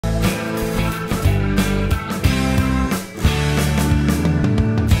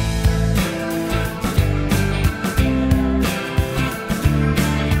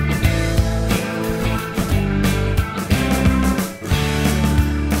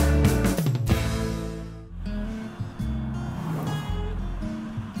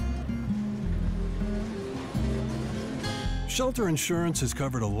Shelter insurance has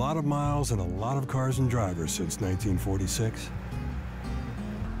covered a lot of miles and a lot of cars and drivers since 1946.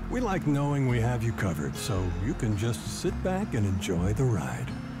 We like knowing we have you covered, so you can just sit back and enjoy the ride.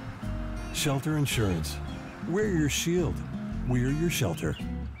 Shelter insurance. We're your shield. We're your shelter.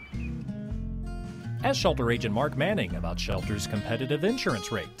 Ask Shelter Agent Mark Manning about Shelter's competitive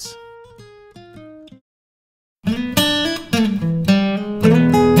insurance rates.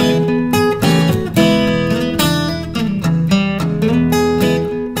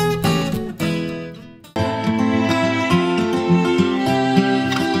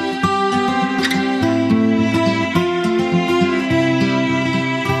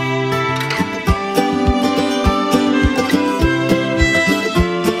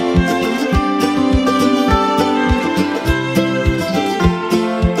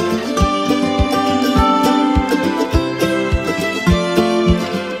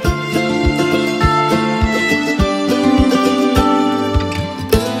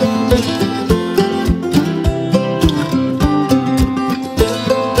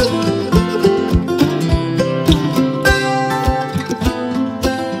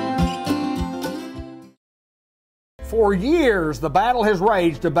 For years, the battle has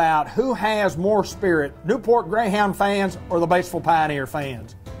raged about who has more spirit, Newport Greyhound fans or the Batesville Pioneer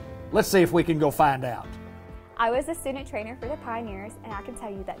fans. Let's see if we can go find out. I was a student trainer for the Pioneers, and I can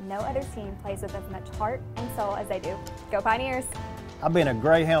tell you that no other team plays with as much heart and soul as they do. Go Pioneers! I've been a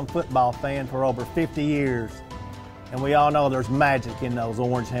Greyhound football fan for over 50 years, and we all know there's magic in those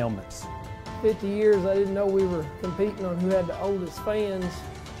orange helmets. 50 years, I didn't know we were competing on who had the oldest fans.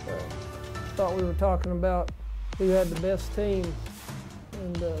 Thought we were talking about who had the best team,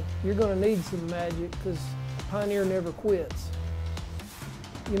 and you're going to need some magic because Pioneer never quits.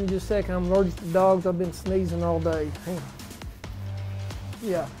 Give me just a second, I'm allergic to dogs. I've been sneezing all day. Hang on.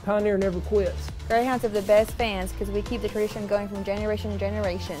 Yeah, Pioneer never quits. Greyhounds have the best fans because we keep the tradition going from generation to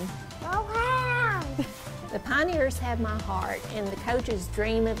generation. Oh, wow! The Pioneers have my heart, and the coaches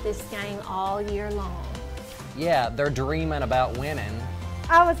dream of this game all year long. Yeah, they're dreaming about winning.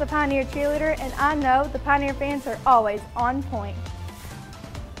 I was a Pioneer cheerleader, and I know the Pioneer fans are always on point.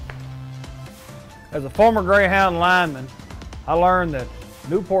 As a former Greyhound lineman, I learned that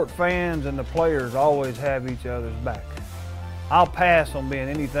Newport fans and the players always have each other's back. I'll pass on being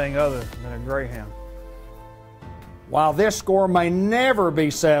anything other than a Greyhound. While this score may never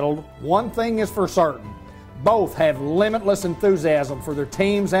be settled, one thing is for certain. Both have limitless enthusiasm for their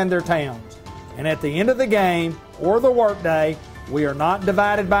teams and their towns. And at the end of the game or the workday, we are not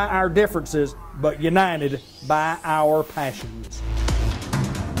divided by our differences, but united by our passions.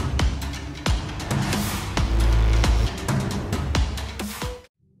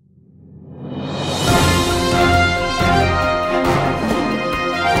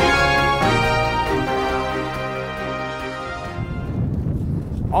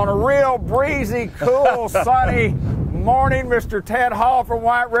 On a real breezy, cool, sunny morning, Mr. Ted Hall from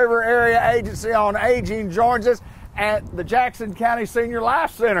White River Area Agency on Aging joins us at the Jackson County Senior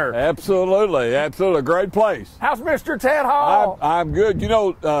Life Center. Absolutely, absolutely. Great place. How's Mr. Ted Hall? I'm good. You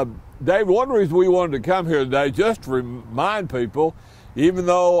know, Dave, one reason we wanted to come here today, just to remind people, even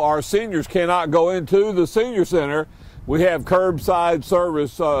though our seniors cannot go into the senior center, we have curbside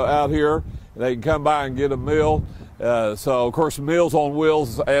service out here. They can come by and get a meal. So, of course, Meals on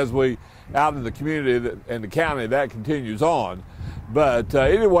Wheels, as we out in the community and the county, that continues on. But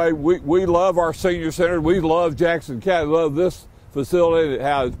anyway, we love our senior center. We love Jackson County, love this facility,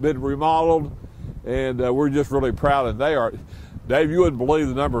 how it's been remodeled, and we're just really proud. And they are, Dave, you wouldn't believe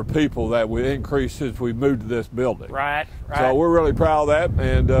the number of people that we increased since we moved to this building. Right. So we're really proud of that,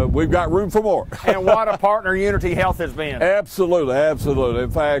 and we've got room for more. And what a partner Unity Health has been. Absolutely, absolutely.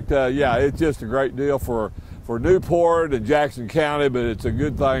 In fact, yeah, it's just a great deal for Newport and Jackson County, but it's a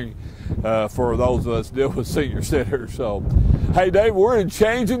good thing for those of us that deal with senior centers. So, hey, Dave, we're in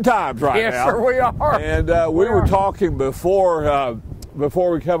changing times right now. Yes, sir, we are. And we were talking before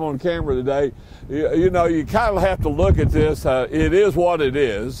we come on camera today. You know, you kind of have to look at this. It is what it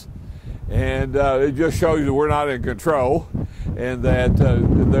is, and it just shows you we're not in control, and that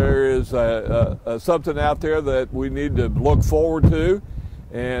there is something out there that we need to look forward to.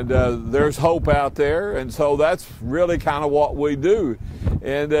 And there's hope out there, and so that's really kind of what we do.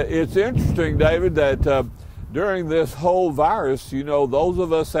 And it's interesting, David, that during this whole virus, you know, those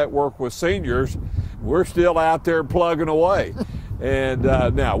of us that work with seniors, we're still out there plugging away. And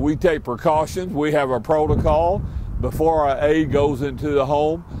now we take precautions. We have a protocol before our aide goes into the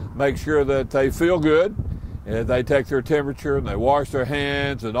home, make sure that they feel good, and they take their temperature and they wash their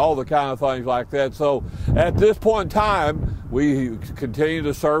hands and all the kind of things like that. So at this point in time, we continue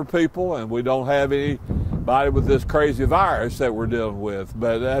to serve people, and we don't have anybody somebody with this crazy virus that we're dealing with.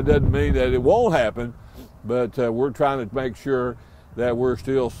 But that doesn't mean that it won't happen. But we're trying to make sure that we're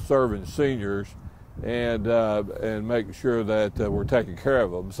still serving seniors and making sure that we're taking care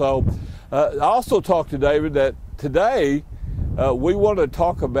of them. So I also talked to David that today we want to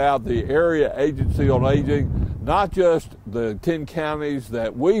talk about the Area Agency on Aging, not just the 10 counties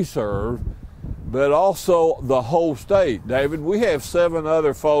that we serve, but also the whole state. David, we have 7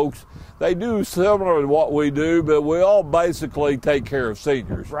 other folks. They do similar to what we do, but we all basically take care of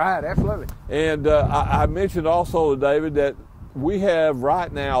seniors. Right, absolutely. And I mentioned also to David that we have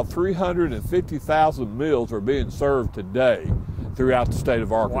right now 350,000 meals are being served today throughout the state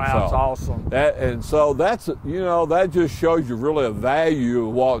of Arkansas. Wow, that's awesome. And so that's, that just shows you really a value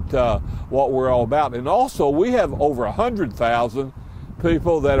of what we're all about. And also we have over 100,000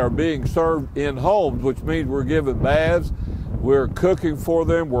 people that are being served in homes, which means we're giving baths, we're cooking for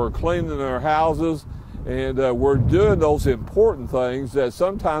them, we're cleaning their houses, and we're doing those important things that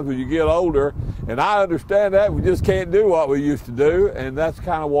sometimes when you get older, and I understand that, we just can't do what we used to do, and that's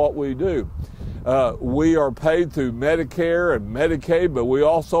kind of what we do. We are paid through Medicare and Medicaid, but we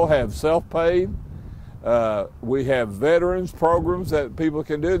also have self-paid. We have veterans programs that people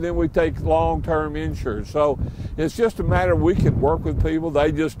can do, and then we take long-term insurance. So it's just a matter of we can work with people.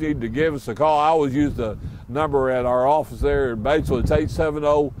 They just need to give us a call. I always use the number at our office there in Batesville. It's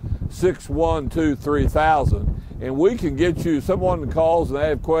 870-612-3000. And we can get you, someone that calls and they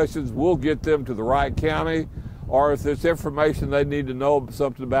have questions, we'll get them to the right county. Or if there's information they need to know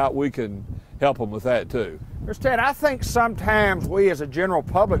something about, we can help them with that too. Mr. Ted, I think sometimes we as a general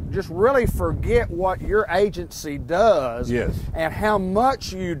public just really forget what your agency does. Yes. And how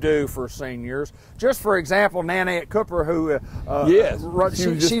much you do for seniors. Just for example, Nanette Cooper, who yes.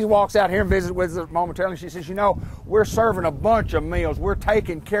 she walks out here and visits with us momentarily. She says, we're serving a bunch of meals. We're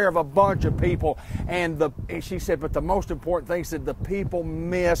taking care of a bunch of people. And she said, but the most important thing, she said, the people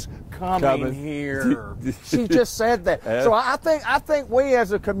miss coming here. She just said that. So I think we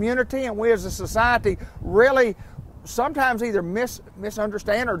as a community and we as a society really sometimes either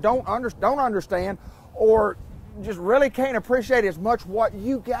misunderstand or don't understand, or just really can't appreciate as much what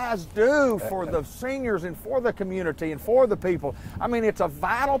you guys do for the seniors and for the community and for the people. I mean, it's a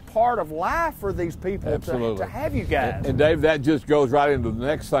vital part of life for these people to have you guys. And Dave, that just goes right into the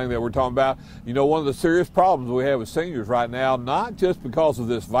next thing that we're talking about. One of the serious problems we have with seniors right now, not just because of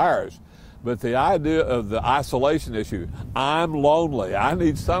this virus, but the idea of the isolation issue. I'm lonely. I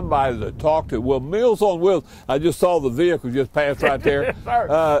need somebody to talk to. Well, Meals on Wheels, I just saw the vehicle just pass right there.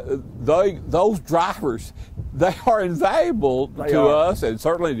 Those drivers, they are invaluable to us and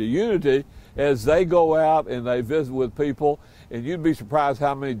certainly to Unity as they go out and they visit with people. And you'd be surprised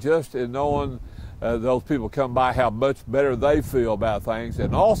how many, just in knowing those people come by, how much better they feel about things.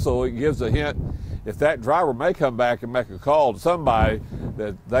 And also it gives a hint, if that driver may come back and make a call to somebody,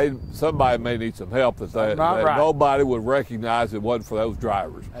 that somebody may need some help that nobody would recognize it wasn't for those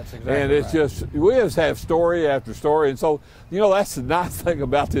drivers. That's exactly and it's just, we just have story after story. And so, that's the nice thing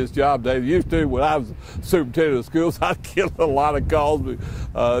about this job, Dave. Used to, when I was superintendent of schools, I'd get a lot of calls,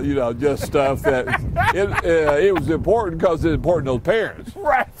 just stuff that it was important because it's important to those parents.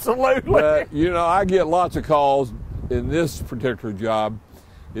 Right, absolutely. But, I get lots of calls in this particular job.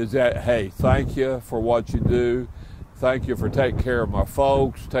 Is that, hey, thank you for what you do. Thank you for taking care of my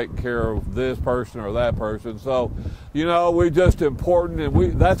folks, taking care of this person or that person. So, we're just important,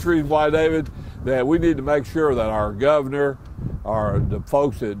 and that's the reason why, David, that we need to make sure that our governor, the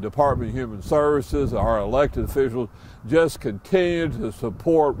folks at Department of Human Services, our elected officials, just continue to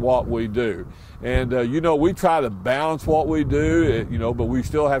support what we do. And, we try to balance what we do, but we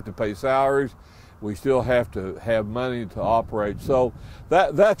still have to pay salaries. We still have to have money to operate. So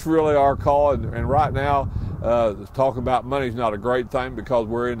that's really our call. And right now, talking about money is not a great thing because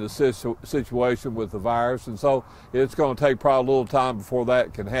we're in this situation with the virus. And so it's going to take probably a little time before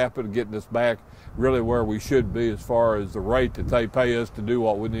that can happen, getting us back really where we should be as far as the rate that they pay us to do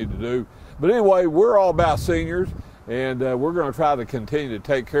what we need to do. But anyway, we're all about seniors, and we're going to try to continue to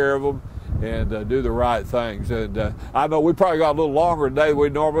take care of them and do the right things. And I know we probably got a little longer today than we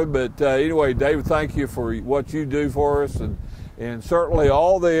normally, but anyway, David, thank you for what you do for us, and certainly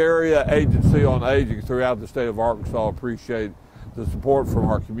all the Area Agency on Aging throughout the state of Arkansas appreciate the support from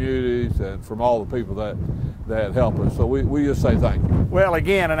our communities and from all the people that help us. So we just say thank you. Well,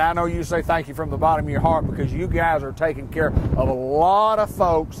 again, and I know you say thank you from the bottom of your heart because you guys are taking care of a lot of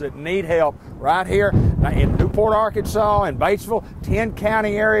folks that need help right here in Newport, Arkansas, and Batesville, 10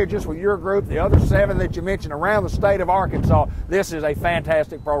 county area just with your group, the other 7 that you mentioned around the state of Arkansas. This is a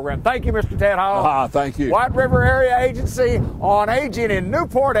fantastic program. Thank you, Mr. Ted Hall. Thank you. White River Area Agency on Aging in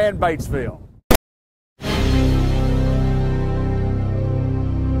Newport and Batesville.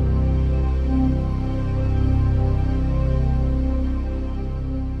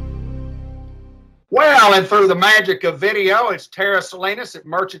 Well, and through the magic of video, it's Tara Salinas at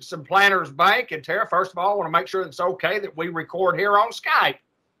Merchants and Planners Bank. And Tara, first of all, I want to make sure it's okay that we record here on Skype.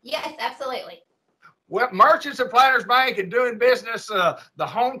 Yes, absolutely. Well, Merchants and Planners Bank and doing business the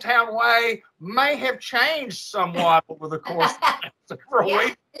hometown way may have changed somewhat over the course of several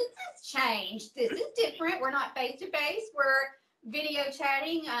weeks. This has changed. This is different. We're not face to face. We're video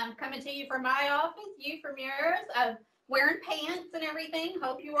chatting. Coming to you from my office, you from yours. Wearing pants and everything.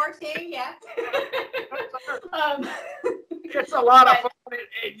 Hope you are too. Yeah. It's a lot of fun.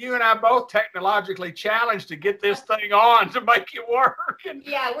 You and I both technologically challenged to get this thing on to make it work. And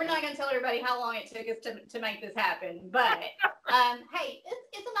yeah, we're not going to tell everybody how long it took us to make this happen. But hey,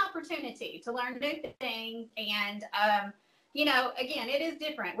 it's an opportunity to learn new things. And, you know, again, it is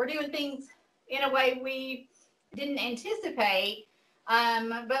different. We're doing things in a way we didn't anticipate.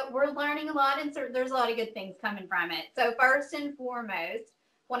 But we're learning a lot, and so there's a lot of good things coming from it. So first and foremost,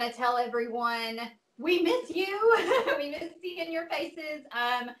 want to tell everyone we miss you. We miss seeing your faces.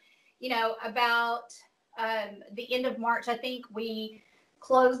 You know, about the end of March, I think we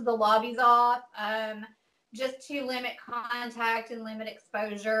closed the lobbies off just to limit contact and limit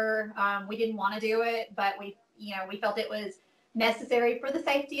exposure. We didn't want to do it, but we felt it was necessary for the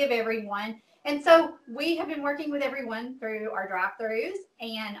safety of everyone. And so we have been working with everyone through our drive-thrus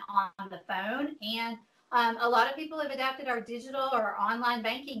and on the phone. And a lot of people have adapted our digital or online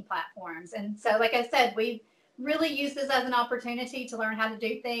banking platforms. And so, like I said, we've really used this as an opportunity to learn how to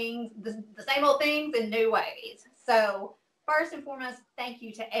do things, the same old things in new ways. So first and foremost, thank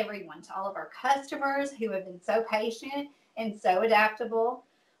you to everyone, to all of our customers who have been so patient and so adaptable.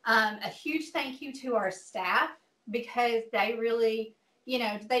 A huge thank you to our staff, because they really, you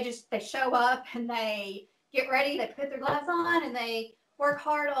know, they show up and they get ready, they put their gloves on and they work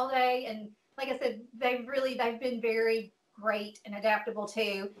hard all day. And like I said, they've been very great and adaptable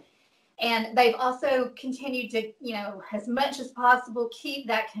too. And they've also continued to, you know, as much as possible, keep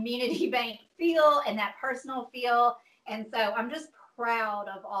that community bank feel and that personal feel. And so I'm just proud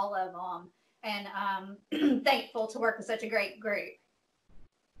of all of them and thankful to work with such a great group.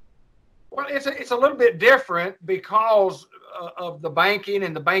 Well, it's a little bit different because of the banking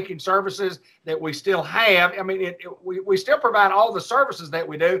and the banking services that we still have. I mean, we still provide all the services that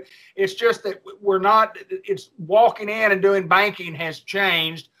we do. It's just that we're not, it's walking in and doing banking has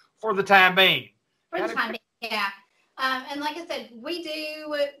changed for the time being. For the time being, yeah. And like I said, we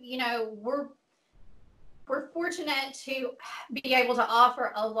do, you know, we're fortunate to be able to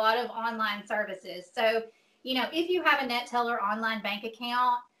offer a lot of online services. So, you know, if you have a NetTeller online bank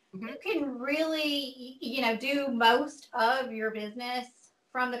account, you can really, you know, do most of your business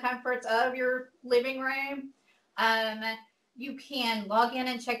from the comforts of your living room. You can log in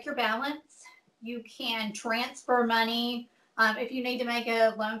and check your balance. You can transfer money. If you need to make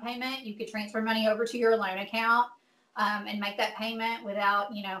a loan payment, you could transfer money over to your loan account and make that payment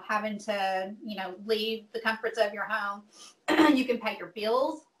without, you know, having to, you know, leave the comforts of your home. You can pay your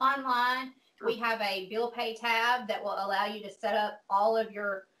bills online. We have a bill pay tab that will allow you to set up all of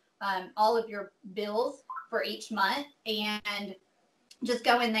your bills for each month, and just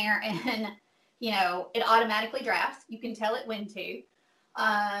go in there and, you know, it automatically drafts. You can tell it when to.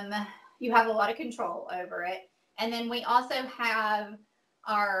 You have a lot of control over it. And then we also have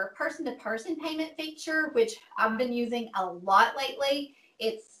our person-to-person payment feature, which I've been using a lot lately.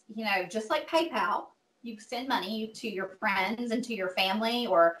 It's, you know, just like PayPal. You send money to your friends and to your family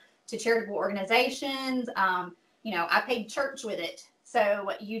or to charitable organizations. You know, I paid church with it.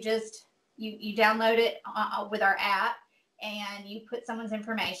 So you just, you download it with our app and you put someone's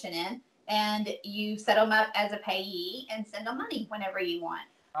information in and you set them up as a payee and send them money whenever you want.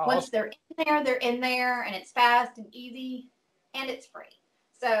 Oh. Once they're in there and it's fast and easy and it's free.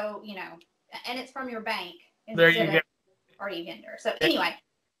 So, you know, and it's from your bank instead of party vendor. So anyway,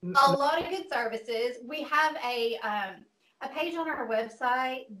 a lot of good services. We have a page on our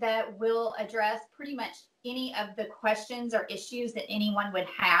website that will address pretty much any of the questions or issues that anyone would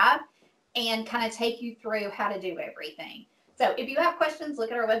have and kind of take you through how to do everything. So if you have questions,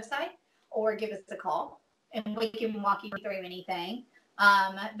 look at our website or give us a call and we can walk you through anything.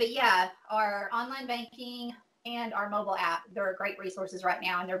 But yeah, our online banking and our mobile app, they're great resources right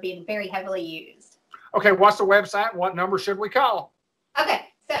now and they're being very heavily used. Okay, what's the website? What number should we call? Okay,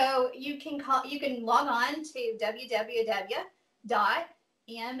 so you can log on to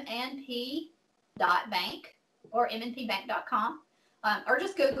www.mnp.bank or mnpbank.com, or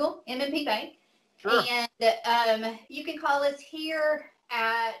just Google MNP Bank. Sure. And you can call us here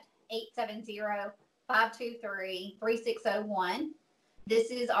at 870-523-3601.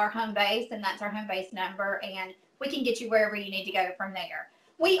 This is our home base, and that's our home base number, and we can get you wherever you need to go from there.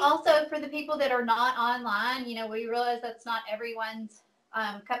 We also, for the people that are not online, you know, we realize that's not everyone's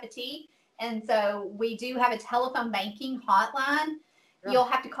cup of tea. And so we do have a telephone banking hotline. Yeah. You'll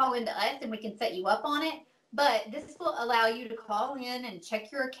have to call into us and we can set you up on it. But this will allow you to call in and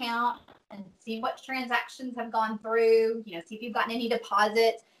check your account and see what transactions have gone through, you know, see if you've gotten any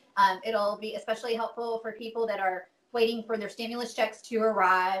deposits. It'll be especially helpful for people that are waiting for their stimulus checks to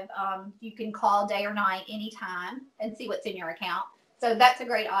arrive. You can call day or night anytime and see what's in your account. So that's a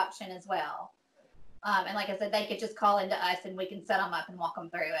great option as well. And like I said, they could just call into us and we can set them up and walk them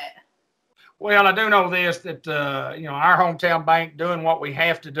through it. Well, I do know this, that, you know, our hometown bank doing what we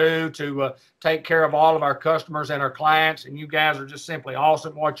have to do to take care of all of our customers and our clients. And you guys are just simply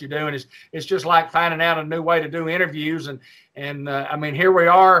awesome. What you're doing it's just like finding out a new way to do interviews. And I mean, here we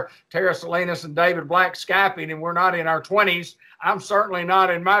are, Tara Salinas and David Black Skyping, and we're not in our 20s. I'm certainly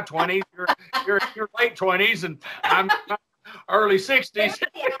not in my 20s. You're in your late 20s, and I'm early 60s.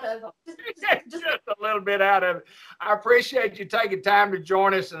 Just a little bit out of it. I appreciate you taking time to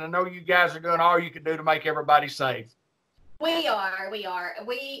join us, and I know you guys are doing all you can do to make everybody safe. We are.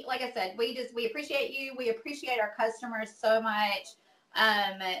 We, like I said, we appreciate you. We appreciate our customers so much.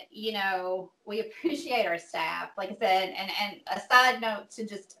 You know, we appreciate our staff, like I said, and a side note to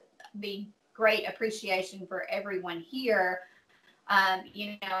just the great appreciation for everyone here.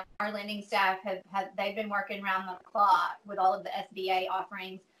 You know, our lending staff they've been working around the clock with all of the SBA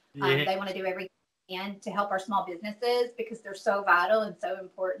offerings. They want to do everything they can to help our small businesses because they're so vital and so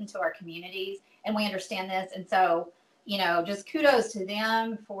important to our communities. And we understand this. And so, you know, just kudos to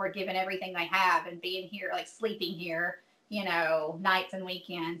them for giving everything they have and being here, like sleeping here, you know, nights and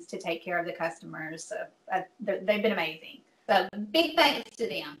weekends to take care of the customers. So they've been amazing. So big thanks to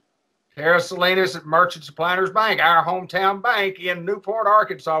them. Tara Salinas at Merchant Suppliers Bank, our hometown bank in Newport,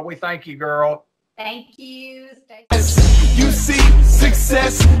 Arkansas. We thank you, girl. Thank you. You see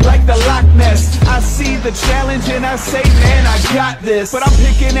success like the Loch Ness. I see the challenge and I say, man, I got this. But I'm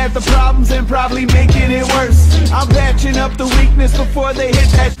picking at the problems and probably making it worse. I'm patching up the weakness before they hit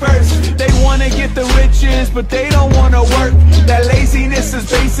that first. They want to get the riches, but they don't want to work. That laziness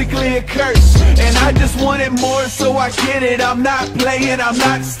is basically a curse. And I just want it more, so I get it. I'm not playing, I'm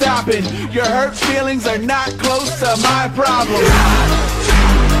not stopping. Your hurt feelings are not close to my problems.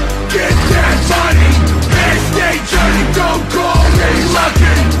 Get that money, and stay journey, don't call me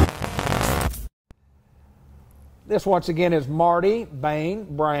lucky. This once again is Marty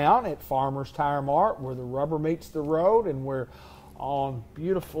Bain Brown at Farmers Tire Mart, where the rubber meets the road, and we're on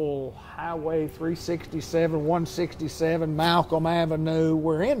beautiful Highway 367, 167, Malcolm Avenue.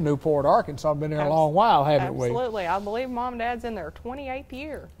 We're in Newport, Arkansas. Been there a long while, haven't we? Absolutely. I believe Mom and Dad's in their 28th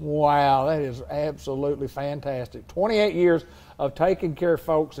year. Wow, that is absolutely fantastic. 28 years of taking care of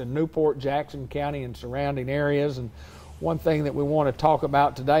folks in Newport, Jackson County, and surrounding areas. And one thing that we want to talk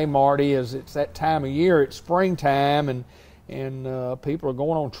about today, Marty, is it's that time of year. It's springtime, and people are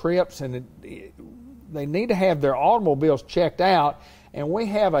going on trips, and they need to have their automobiles checked out. And we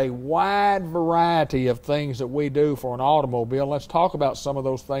have a wide variety of things that we do for an automobile. Let's talk about some of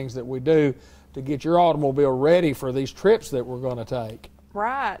those things that we do to get your automobile ready for these trips that we're going to take.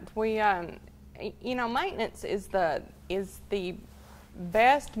 Right. We, you know, maintenance is the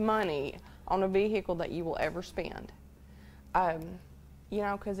best money on a vehicle that you will ever spend. You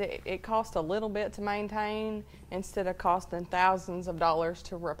know, because it costs a little bit to maintain instead of costing thousands of dollars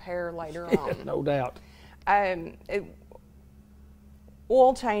to repair later on. No doubt.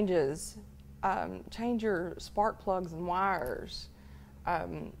 Oil changes, change your spark plugs and wires.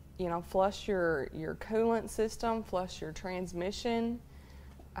 You know, flush your coolant system, flush your transmission,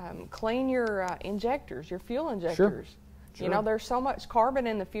 clean your injectors, your fuel injectors. Sure. You know, there's so much carbon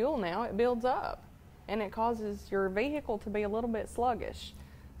in the fuel now, it builds up. And it causes your vehicle to be a little bit sluggish.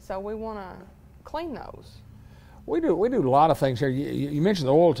 So we want to clean those. We do a lot of things here. You mentioned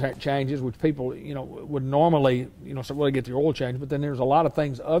the oil changes, which people, you know, would normally, you know, so really get the oil change, but then there's a lot of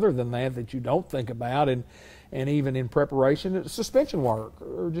things other than that you don't think about, and even in preparation, suspension work,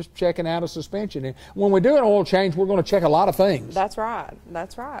 or just checking out a suspension. And when we do an oil change, we're going to check a lot of things. That's right.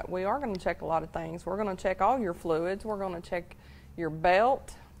 That's right. We are going to check a lot of things. We're going to check all your fluids. We're going to check your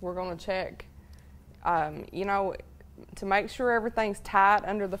belt. We're going to check you know, to make sure everything's tight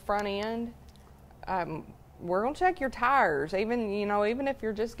under the front end. We're going to check your tires. Even if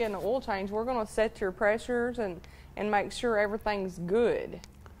you're just getting an oil change, we're going to set your pressures and make sure everything's good.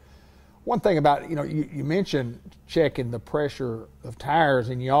 One thing about, you know, you mentioned checking the pressure of tires,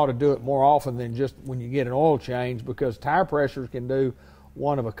 and you ought to do it more often than just when you get an oil change, because tire pressures can do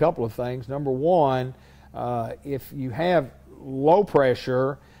one of a couple of things. Number one, if you have low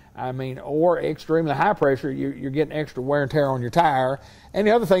pressure, I mean, or extremely high pressure, you're getting extra wear and tear on your tire. And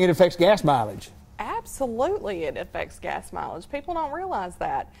the other thing, it affects gas mileage. Absolutely, it affects gas mileage. People don't realize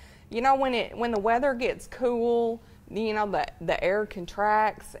that. You know, when the weather gets cool, you know, the air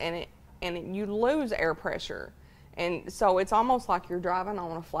contracts and you lose air pressure. And so it's almost like you're driving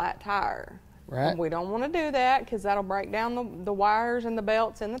on a flat tire. Right. And we don't want to do that because that'll break down the wires and the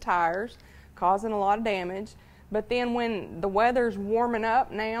belts in the tires, causing a lot of damage. But then when the weather's warming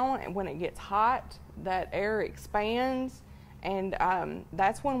up now and when it gets hot, that air expands, and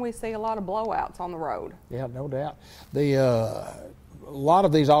that's when we see a lot of blowouts on the road. Yeah, no doubt. A lot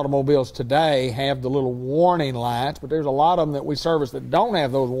of these automobiles today have the little warning lights, but there's a lot of them that we service that don't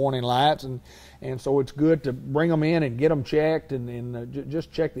have those warning lights, and so it's good to bring them in and get them checked and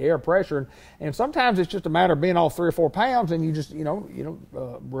just check the air pressure. And sometimes it's just a matter of being off 3 or 4 pounds, and you just,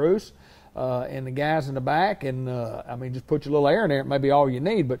 Bruce and the guys in the back, and I mean, just put your little air in there. It may be all you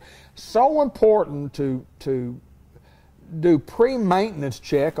need, but so important to do pre-maintenance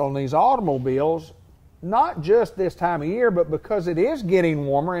check on these automobiles, not just this time of year, but because it is getting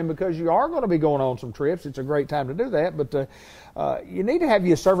warmer and because you are going to be going on some trips. It's a great time to do that, but you need to have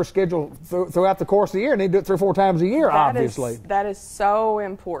your service schedule throughout the course of the year. You need to do it 3 or 4 times a year, obviously. That is so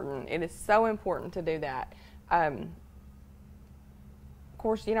important. It is so important to do that. Of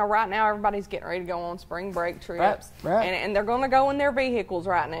course, you know, right now everybody's getting ready to go on spring break trips. Right. And they're going to go in their vehicles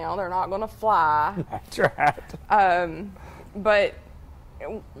right now. They're not going to fly. That's right. But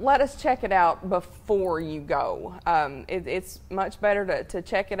let us check it out before you go. It's much better to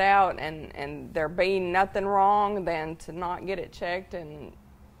check it out and there be nothing wrong than to not get it checked and,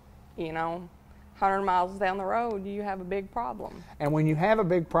 100 miles down the road, you have a big problem. And when you have a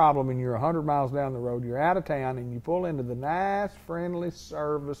big problem and you're 100 miles down the road, you're out of town, and you pull into the nice, friendly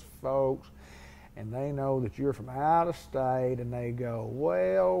service folks, and they know that you're from out of state, and they go,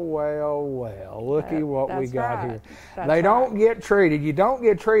 well, looky what we got here. They don't get treated. You don't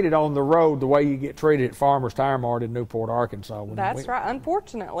get treated on the road the way you get treated at Farmer's Tire Mart in Newport, Arkansas. That's right.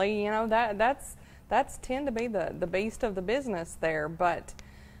 Unfortunately, that's tend to be the beast of the business there. But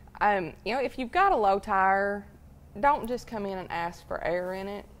if you've got a low tire, don't just come in and ask for air in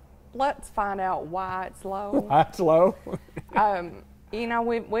it. Let's find out why it's low. Why it's low?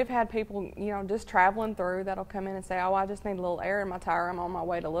 We've had people, just traveling through that'll come in and say, oh, I just need a little air in my tire. I'm on my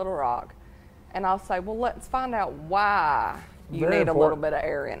way to Little Rock. And I'll say, well, let's find out why you need a little bit of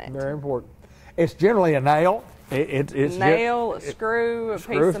air in it. Very important. It's generally a nail. It's nail, a screw, a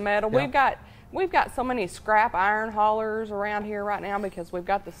piece of metal. Yeah. We've got so many scrap iron haulers around here right now because we've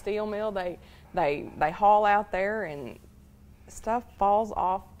got the steel mill. They haul out there and stuff falls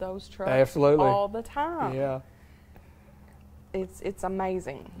off those trucks Absolutely. all the time. Yeah. It's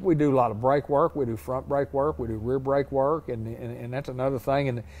amazing. We do a lot of brake work. We do front brake work. We do rear brake work, and that's another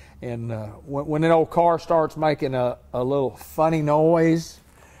thing. And when an old car starts making a little funny noise,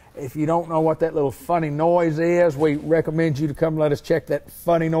 if you don't know what that little funny noise is, we recommend you to come let us check that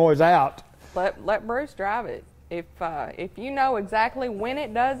funny noise out. Let Bruce drive it. If you know exactly when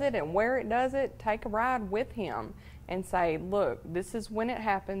it does it and where it does it, take a ride with him and say, look, this is when it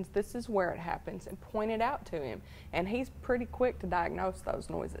happens, this is where it happens, and point it out to him. And he's pretty quick to diagnose those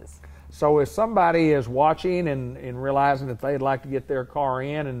noises. So if somebody is watching and realizing that they'd like to get their car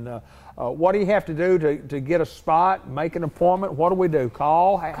in, and what do you have to do to get a spot, make an appointment? What do we do?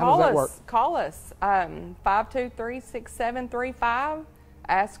 Call? How does that work? Call us, 523-6735.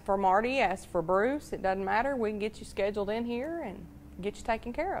 Ask for Marty, ask for Bruce. It doesn't matter. We can get you scheduled in here and get you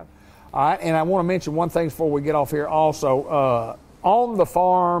taken care of. All right, and I want to mention one thing before we get off here also. On the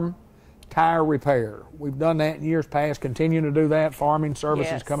farm tire repair. We've done that in years past, continuing to do that. Farming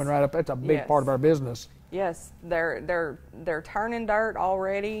services coming right up. That's a big part of our business. Yes, they're turning dirt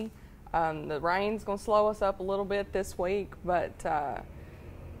already. The rain's going to slow us up a little bit this week, but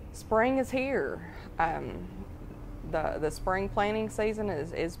spring is here. The spring planting season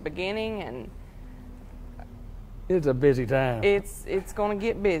is beginning, and it's a busy time. It's going to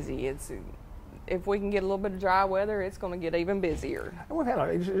get busy. If we can get a little bit of dry weather, it's going to get even busier.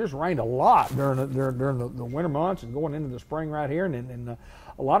 It just rained a lot during the winter months and going into the spring right here, and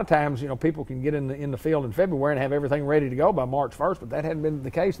a lot of times, people can get in the field in February and have everything ready to go by March 1st, but that hadn't been the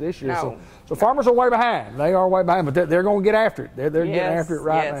case this year. No. So farmers are way behind. They are way behind, but they're going to get after it. They're getting after it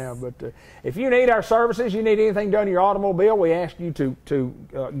right now. But if you need our services, you need anything done to your automobile, we ask you to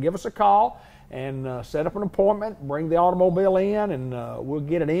give us a call and set up an appointment, bring the automobile in, and we'll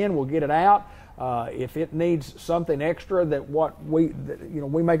get it in, we'll get it out. If it needs something extra that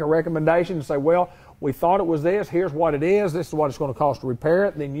we make a recommendation and say, well, we thought it was this, here's what it is, this is what it's going to cost to repair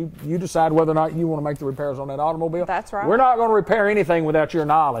it, then you decide whether or not you want to make the repairs on that automobile. That's right. We're not going to repair anything without your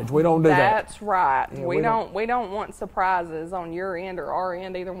knowledge. We don't do that. That's right. Yeah, we don't want surprises on your end or our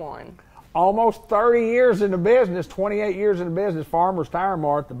end, either one. Almost 30 years in the business, 28 years in the business, Farmers Tire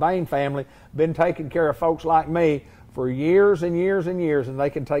Mart, the Bain family, been taking care of folks like me for years and years and years, and they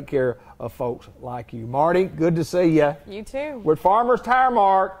can take care of folks like you. Marty, good to see you. You too. With Farmers Tire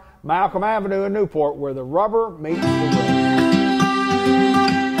Mart, Malcolm Avenue in Newport, where the rubber meets the road.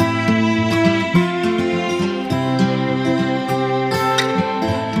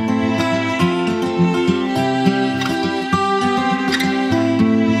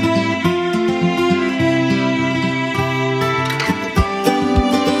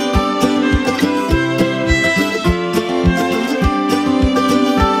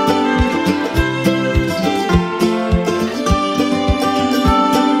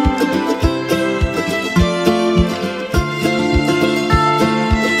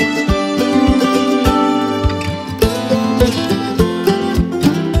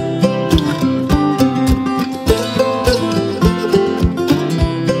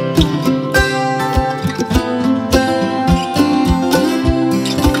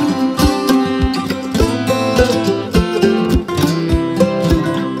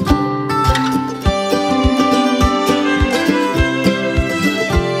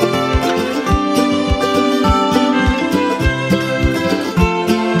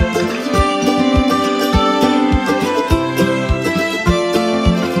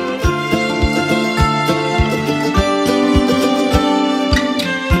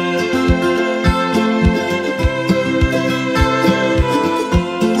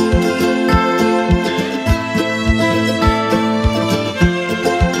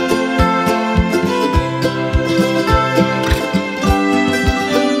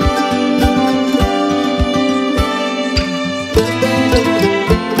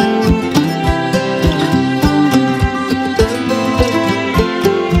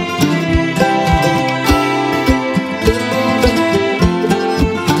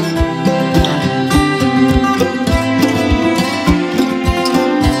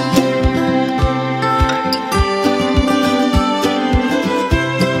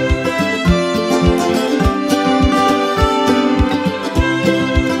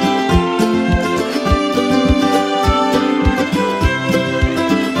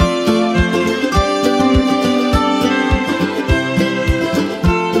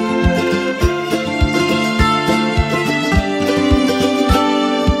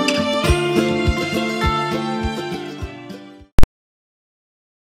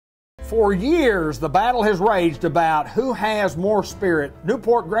 For years, the battle has raged about who has more spirit,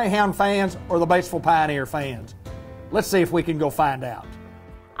 Newport Greyhound fans or the Batesville Pioneer fans. Let's see if we can go find out.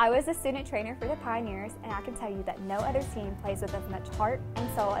 I was a student trainer for the Pioneers, and I can tell you that no other team plays with as much heart and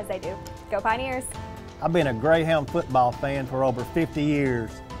soul as they do. Go Pioneers! I've been a Greyhound football fan for over 50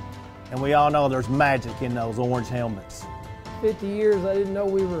 years, and we all know there's magic in those orange helmets. 50 years, I didn't know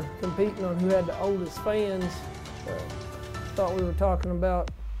we were competing on who had the oldest fans. Thought we were talking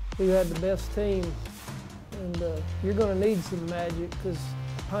about who had the best team, and you're going to need some magic because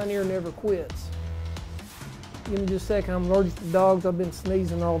Pioneer never quits. Give me just a second, I'm allergic to dogs. I've been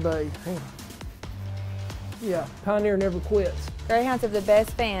sneezing all day. Hang on. Yeah, Pioneer never quits. Greyhounds have the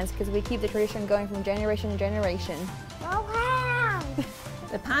best fans because we keep the tradition going from generation to generation.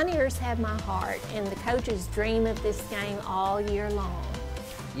 The Pioneers have my heart, and the coaches dream of this game all year long.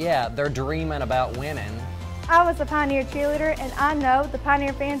 Yeah, they're dreaming about winning. I was a Pioneer cheerleader, and I know the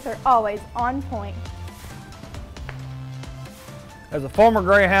Pioneer fans are always on point. As a former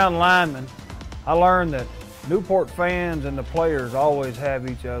Greyhound lineman, I learned that Newport fans and the players always have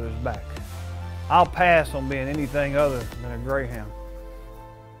each other's back. I'll pass on being anything other than a Greyhound.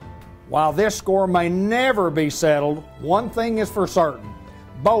 While this score may never be settled, one thing is for certain.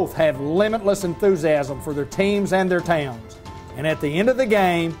 Both have limitless enthusiasm for their teams and their towns. And at the end of the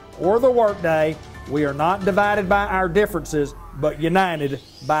game or the workday, we are not divided by our differences, but united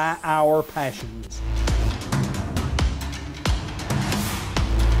by our passions.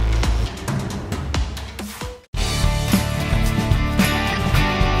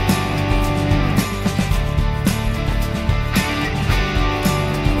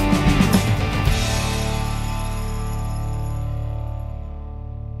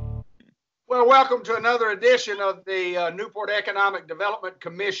 Well, welcome to another edition of the Newport Economic Development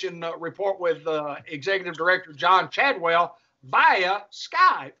Commission report with Executive Director John Chadwell via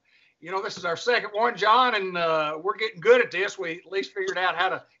Skype. You know, this is our second one, John, and we're getting good at this. We at least figured out how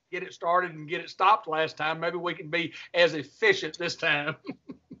to get it started and get it stopped last time. Maybe we can be as efficient this time.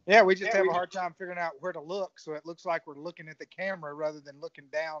 Yeah, we just have a hard time figuring out where to look, so it looks like we're looking at the camera rather than looking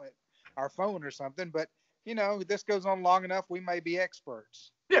down at our phone or something. But, you know, this goes on long enough, we may be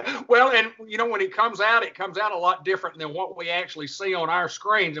experts. Yeah, well, and, you know, when it comes out a lot different than what we actually see on our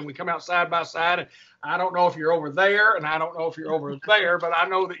screens, and we come out side by side, and I don't know if you're over there, and I don't know if you're over there, but I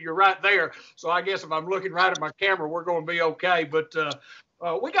know that you're right there. So I guess if I'm looking right at my camera, we're going to be okay. But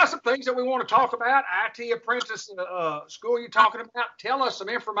we got some things that we want to talk about. IT apprentice school you're talking about. Tell us some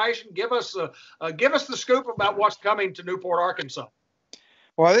information. Give us the scoop about what's coming to Newport, Arkansas.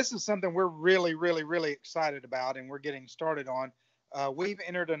 Well, this is something we're really, really, really excited about, and we're getting started on. We've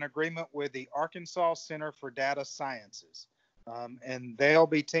entered an agreement with the Arkansas Center for Data Sciences, and they'll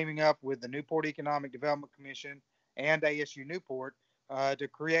be teaming up with the Newport Economic Development Commission and ASU Newport to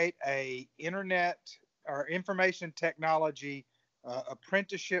create a internet or information technology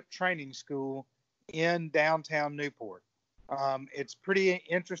apprenticeship training school in downtown Newport. It's pretty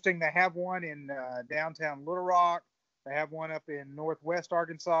interesting. They have one in downtown Little Rock. They have one up in northwest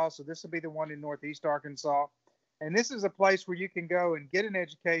Arkansas, so this will be the one in northeast Arkansas. And this is a place where you can go and get an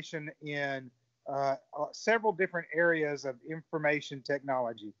education in several different areas of information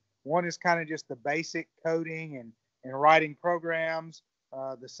technology. One is kind of just the basic coding and writing programs.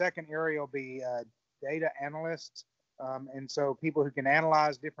 The second area will be data analysts, and so people who can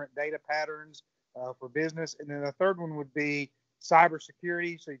analyze different data patterns for business. And then the third one would be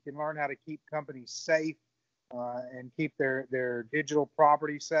cybersecurity, so you can learn how to keep companies safe and keep their digital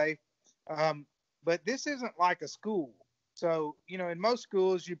property safe. But this isn't like a school. So, you know, in most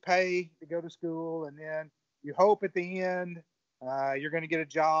schools, you pay to go to school, and then you hope at the end you're going to get a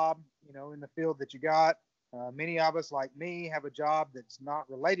job, you know, in the field that you got. Many of us, like me, have a job that's not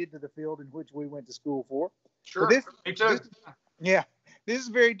related to the field in which we went to school for. Sure, me too. This is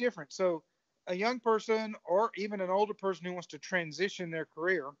very different. So a young person or even an older person who wants to transition their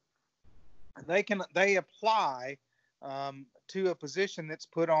career, they apply to a position that's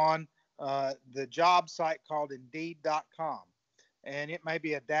put on the job site called Indeed.com, and it may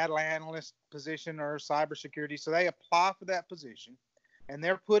be a data analyst position or cybersecurity. So they apply for that position, and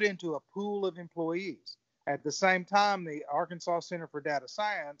they're put into a pool of employees. At the same time, the Arkansas Center for Data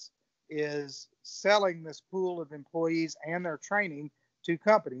Science is selling this pool of employees and their training to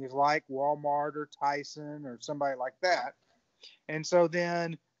companies like Walmart or Tyson or somebody like that. And so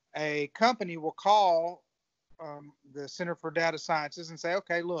then a company will call the Center for Data Sciences and say,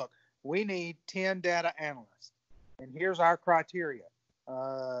 okay, look, we need 10 data analysts, and here's our criteria.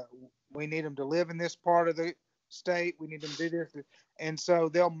 We need them to live in this part of the state. We need them to do this. And so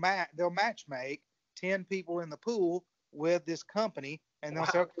they'll match make 10 people in the pool with this company, and they'll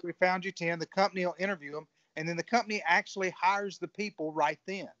say, okay, we found you 10. The company will interview them, and then the company actually hires the people right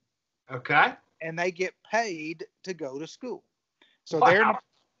then. Okay. And they get paid to go to school. So Wow.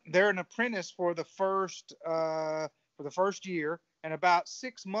 they're an apprentice for the first year, and about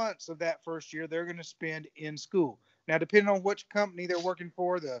 6 months of that first year they're going to spend in school. Now, depending on which company they're working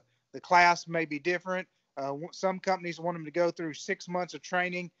for, the class may be different. Some companies want them to go through 6 months of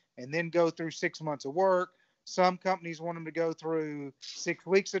training and then go through 6 months of work. Some companies want them to go through 6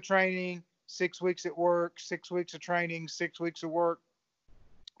 weeks of training, 6 weeks at work, 6 weeks of training, 6 weeks of work.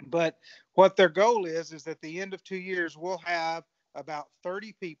 But what their goal is at the end of 2 years, we'll have about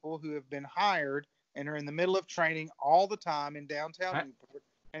 30 people who have been hired and are in the middle of training all the time in downtown Newport.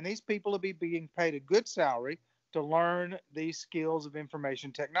 And these people will be being paid a good salary to learn these skills of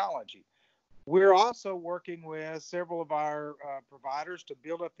information technology. We're also working with several of our providers to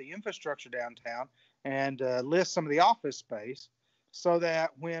build up the infrastructure downtown and list some of the office space so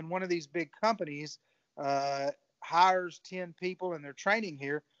that when one of these big companies hires 10 people and they're training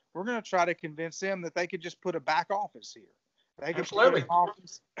here, we're going to try to convince them that they could just put a back office here. They could put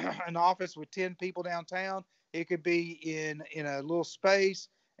an office with 10 people downtown. It could be in a little space,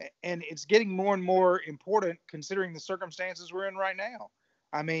 and it's getting more and more important considering the circumstances we're in right now.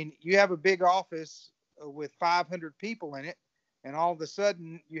 I mean, you have a big office with 500 people in it, and all of a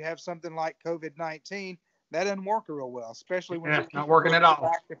sudden you have something like COVID-19. That doesn't work real well, especially when it's not working at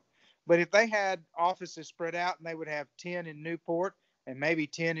all. But if they had offices spread out and they would have 10 in Newport and maybe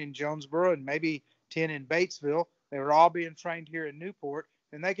 10 in Jonesboro and maybe 10 in Batesville, they were all being trained here in Newport,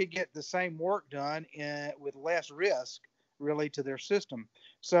 then they could get the same work done with less risk, really, to their system.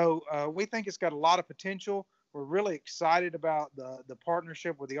 So we think it's got a lot of potential. We're really excited about the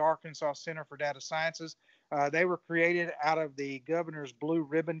partnership with the Arkansas Center for Data Sciences. They were created out of the Governor's Blue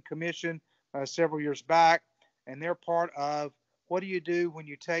Ribbon Commission several years back, and they're part of what do you do when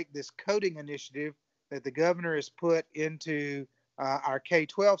you take this coding initiative that the governor has put into our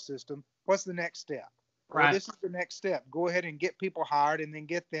K-12 system, what's the next step? Well, Right. this is the next step. Go ahead and get people hired and then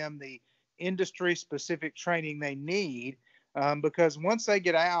get them the industry-specific training they need, because once they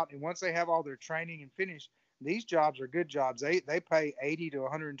get out and once they have all their training and finished, these jobs are good jobs. They pay $80,000 to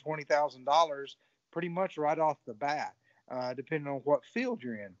 $120,000 pretty much right off the bat, depending on what field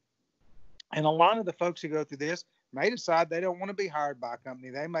you're in. And a lot of the folks who go through this may decide they don't want to be hired by a company.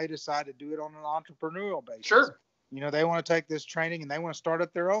 They may decide to do it on an entrepreneurial basis. Sure. They want to take this training and they want to start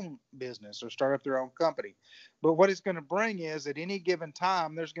up their own business or start up their own company. But what it's going to bring is at any given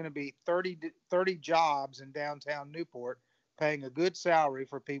time, there's going to be 30 jobs in downtown Newport paying a good salary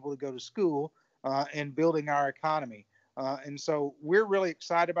for people to go to school and building our economy. And so we're really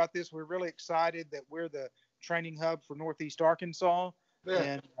excited about this. We're really excited that we're the training hub for Northeast Arkansas. Yeah.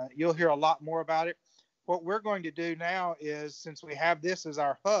 And you'll hear a lot more about it. What we're going to do now is, since we have this as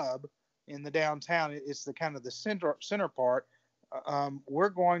our hub in the downtown, it's the kind of the center part. We're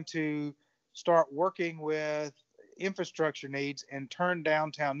going to start working with infrastructure needs and turn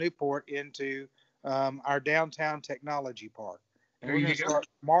downtown Newport into our downtown technology park. And There we're you going to go. start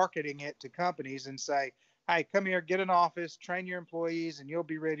marketing it to companies and say, hey, come here, get an office, train your employees, and you'll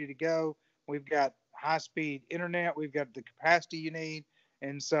be ready to go. We've got high-speed internet. We've got the capacity you need.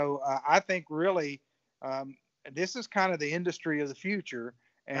 And so I think really this is kind of the industry of the future,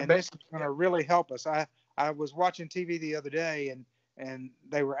 and this is going to really help us. I was watching TV the other day, and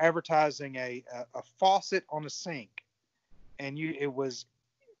they were advertising a faucet on a sink, and it was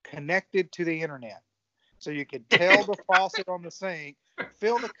connected to the internet. So you could tell the faucet on the sink,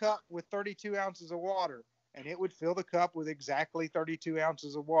 fill the cup with 32 ounces of water, and it would fill the cup with exactly 32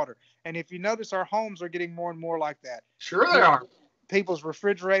 ounces of water. And if you notice, our homes are getting more and more like that. Sure they are. People's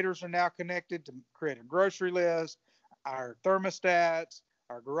refrigerators are now connected to create a grocery list, our thermostats,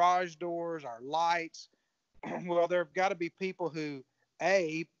 our garage doors, our lights. Well, there have got to be people who,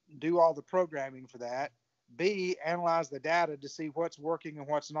 A, do all the programming for that, B, analyze the data to see what's working and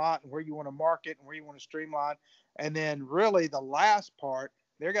what's not, and where you want to market and where you want to streamline. And then really the last part,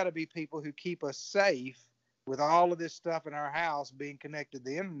 there got to be people who keep us safe with all of this stuff in our house being connected to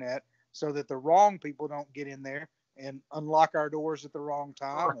the internet, so that the wrong people don't get in there and unlock our doors at the wrong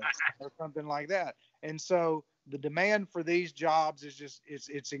time or something like that. And so the demand for these jobs is just,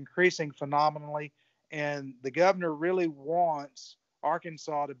 it's increasing phenomenally. And the governor really wants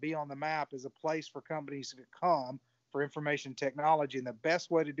Arkansas to be on the map as a place for companies to come for information technology. And the best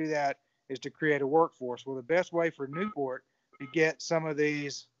way to do that is to create a workforce. Well, the best way for Newport to get some of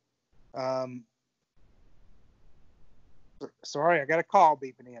these, sorry, I got a call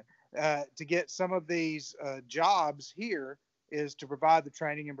beeping in. To get some of these jobs here is to provide the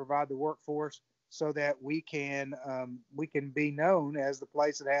training and provide the workforce, so that we can be known as the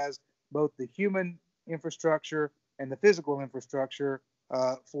place that has both the human infrastructure and the physical infrastructure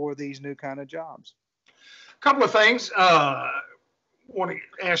for these new kind of jobs. A couple of things. I want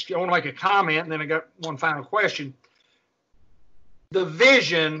to ask you, I want to make a comment, and then I got one final question. The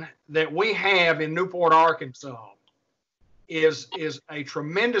vision that we have in Newport, Arkansas is a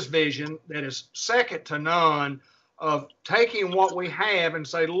tremendous vision that is second to none, of taking what we have and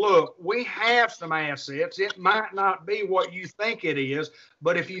say, look, we have some assets. It might not be what you think it is,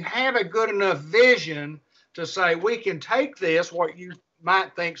 but if you have a good enough vision to say, we can take this, what you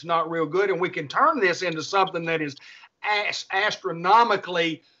might think is not real good, and we can turn this into something that is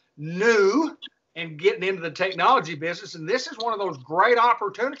astronomically new and getting into the technology business. And this is one of those great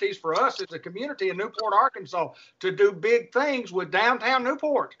opportunities for us as a community in Newport, Arkansas, to do big things with downtown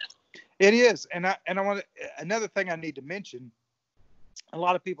Newport. It is. And I want another thing I need to mention. A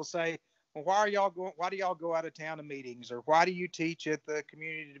lot of people say, well, why do y'all go out of town to meetings, or why do you teach at the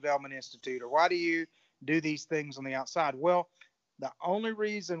Community Development Institute, or why do you do these things on the outside? Well, the only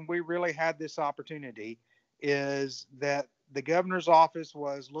reason we really had this opportunity is that the governor's office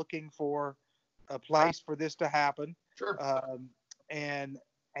was looking for a place for this to happen. Sure. And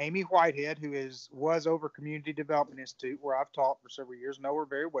Amy Whitehead, who was over Community Development Institute, where I've taught for several years, know her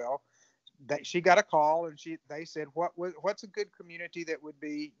very well. That she got a call, and they said, what's a good community that would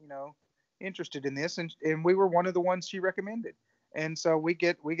be, interested in this? And we were one of the ones she recommended. And so we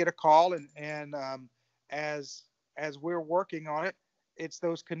get a call, and as we're working on it, it's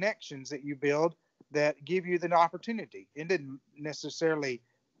those connections that you build that give you the opportunity. It didn't necessarily,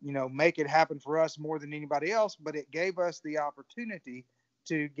 make it happen for us more than anybody else, but it gave us the opportunity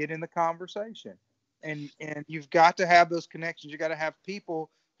to get in the conversation. And you've got to have those connections. You got to have people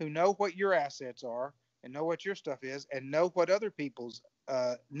who know what your assets are and know what your stuff is and know what other people's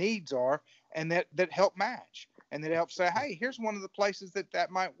needs are, and that help match, and that help say, hey, here's one of the places that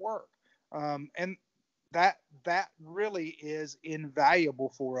might work. And that really is invaluable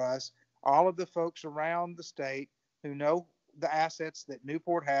for us. All of the folks around the state who know the assets that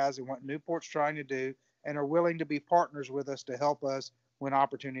Newport has and what Newport's trying to do, and are willing to be partners with us to help us when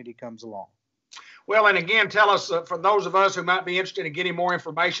opportunity comes along. Well, and again, tell us, for those of us who might be interested in getting more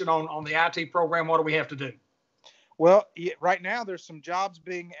information on the IT program, what do we have to do? Well, right now there's some jobs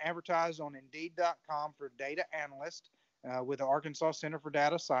being advertised on Indeed.com for data analyst with the Arkansas Center for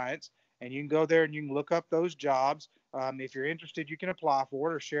Data Science. And you can go there and you can look up those jobs. If you're interested, you can apply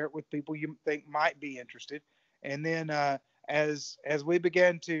for it or share it with people you think might be interested. And then as we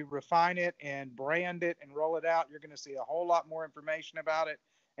begin to refine it and brand it and roll it out, you're going to see a whole lot more information about it.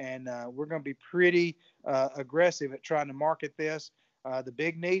 And we're going to be pretty aggressive at trying to market this. The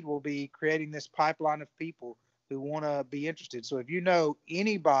big need will be creating this pipeline of people who want to be interested. So if you know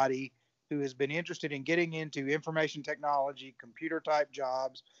anybody who has been interested in getting into information technology, computer type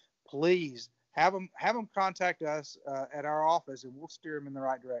jobs, please have them contact us at our office, and we'll steer them in the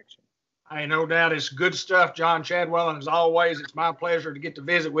right direction. Hey, no doubt, it's good stuff, John Chadwell, and as always, it's my pleasure to get to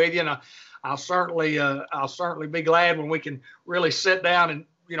visit with you. And I'll certainly be glad when we can really sit down and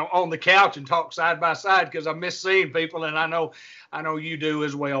on the couch and talk side by side, because I miss seeing people, and I know you do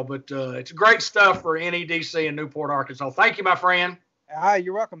as well. But it's great stuff for NEDC in Newport, Arkansas. Thank you, my friend. Hi,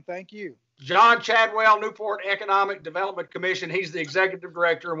 you're welcome. Thank you. John Chadwell, Newport Economic Development Commission. He's the executive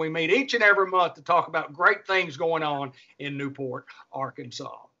director, and we meet each and every month to talk about great things going on in Newport,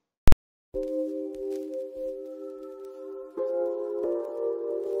 Arkansas.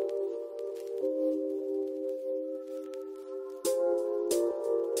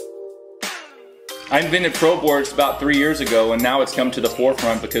 I invented Pro Boards about 3 years ago, and now it's come to the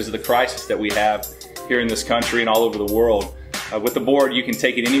forefront because of the crisis that we have here in this country and all over the world. With the board, you can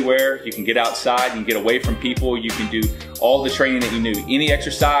take it anywhere, you can get outside, you can get away from people, you can do all the training that you need. Any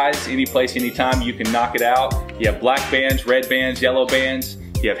exercise, any place, anytime, you can knock it out. You have black bands, red bands, yellow bands,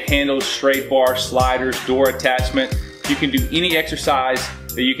 you have handles, straight bars, sliders, door attachment. You can do any exercise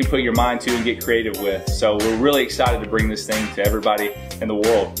that you can put your mind to and get creative with. So we're really excited to bring this thing to everybody in the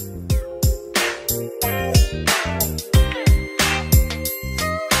world.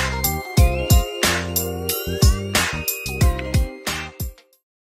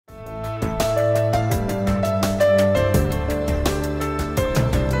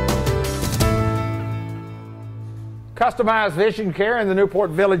 Customized Vision Care in the Newport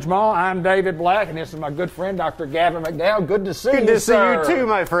Village Mall. I'm David Black, and this is my good friend, Dr. Gavin McDowell. Good to see you, Good to see sir. you too,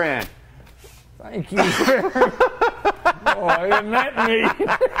 my friend. Thank you. Boy, isn't that neat?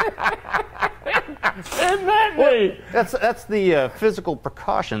 Isn't that neat? That's the physical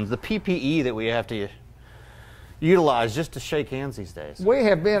precautions, the PPE that we have to utilize just to shake hands these days. We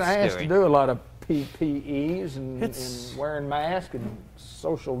have been asked to do a lot of PPEs and wearing masks and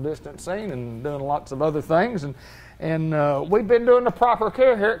social distancing and doing lots of other things. And we've been doing the proper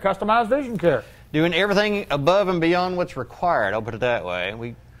care here at Customized Vision Care. Doing everything above and beyond what's required, I'll put it that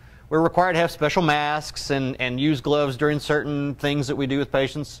way. We're required to have special masks and use gloves during certain things that we do with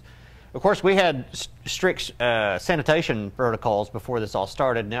patients. Of course, we had strict sanitation protocols before this all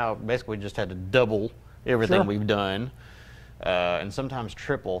started. Now, basically, we just had to double everything we've done, and sometimes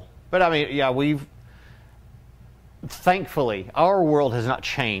triple. But I mean, yeah, thankfully, our world has not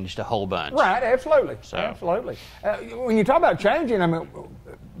changed a whole bunch. Right, absolutely. So. Absolutely. When you talk about changing, I mean,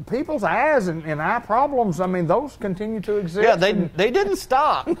 people's eyes and eye problems, I mean, those continue to exist. Yeah, they didn't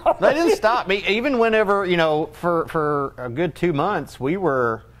stop. They didn't stop. Even whenever, for a good 2 months, we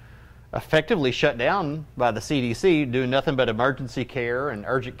were effectively shut down by the CDC, doing nothing but emergency care and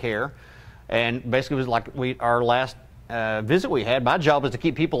urgent care. And basically, it was like our last visit we had. My job was to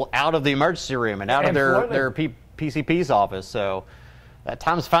keep people out of the emergency room and out of their PCP's office. So that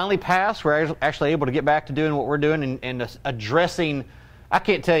time's finally passed. We're actually able to get back to doing what we're doing and addressing. I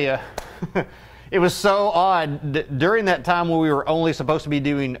can't tell you, it was so odd. During that time when we were only supposed to be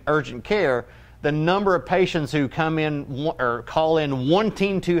doing urgent care, the number of patients who come in or call in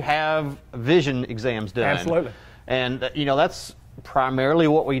wanting to have vision exams done. Absolutely. And, that's primarily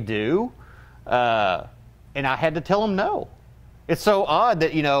what we do. And I had to tell them no. It's so odd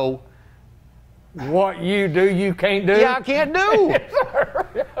that, what you do, you can't do. Yeah, I can't do.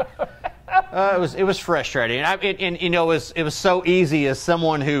 It was frustrating, it was so easy as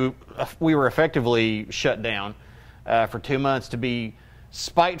someone who we were effectively shut down for 2 months to be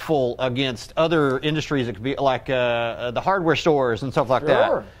spiteful against other industries. It could be like the hardware stores and stuff like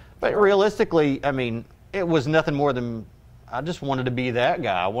that. But realistically, I mean, it was nothing more than I just wanted to be that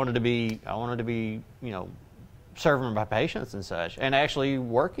guy. I wanted to be, serving my patients and such, and actually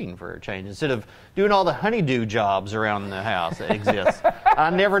working for a change instead of doing all the honeydew jobs around the house that exist. I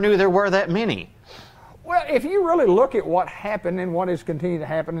never knew there were that many. Well, if you really look at what happened and what has continued to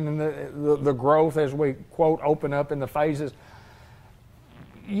happen and the growth as we, quote, open up in the phases,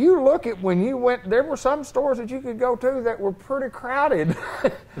 you look at when you went, there were some stores that you could go to that were pretty crowded.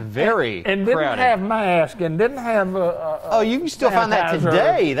 Very and didn't crowded. have masks and didn't have oh, you can still find that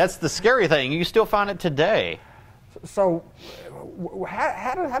today. That's the scary thing. You can still find it today. So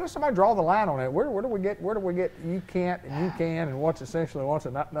how does somebody draw the line on that? Where do we get you can't and you can and what's essentially what's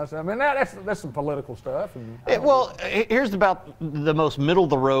not? I mean, that's some political stuff. And, well, here's about the most middle of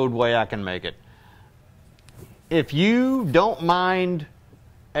the road way I can make it. If you don't mind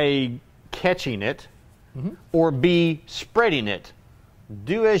A, catching it, or B, spreading it,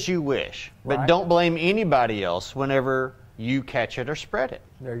 do as you wish. But Right. don't blame anybody else whenever you catch it or spread it.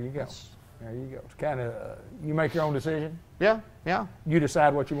 There you go. There you go. It's kind of, you make your own decision. Yeah, yeah. You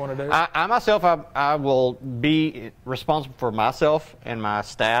decide what you want to do. I myself, I will be responsible for myself and my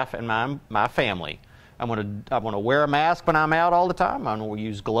staff and my family. I want to wear a mask when I'm out all the time. I want to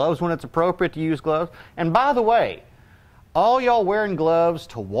use gloves when it's appropriate to use gloves. And by the way, all y'all wearing gloves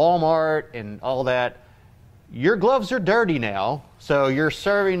to Walmart and all that, your gloves are dirty now, so you're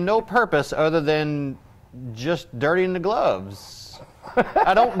serving no purpose other than just dirtying the gloves.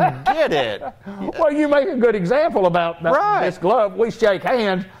 I don't get it. Well, you make a good example about that, this glove. We shake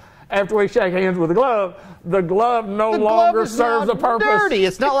hands. After we shake hands with the glove no longer serves a purpose. Dirty.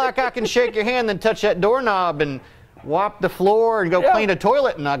 It's not like I can shake your hand and touch that doorknob and wipe the floor and go clean a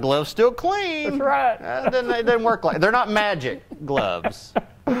toilet and my gloves still clean. That's right. It doesn't work like they're not magic gloves.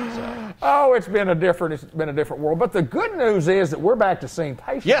 Oh, it's been a different world. But the good news is that we're back to seeing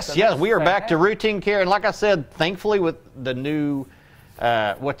patients. Yes, we are back to routine care, and like I said, thankfully with the new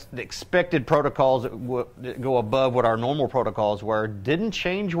what's the expected protocols that go above what our normal protocols were, didn't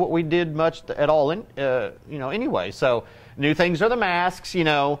change what we did much at all. Anyway, so new things are the masks. It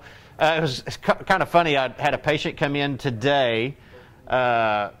was kind of funny. I had a patient come in today,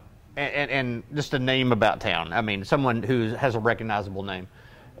 and just a name about town. I mean, someone who has a recognizable name.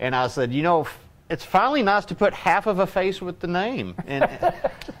 And I said, it's finally nice to put half of a face with the name.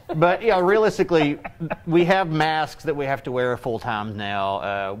 But realistically, we have masks that we have to wear full time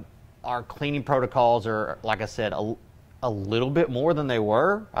now. Our cleaning protocols are, like I said, a little bit more than they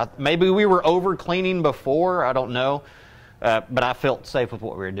were. Maybe we were over cleaning before. I don't know. But I felt safe with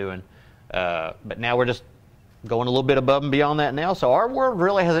what we were doing. But now we're just going a little bit above and beyond that now. So our world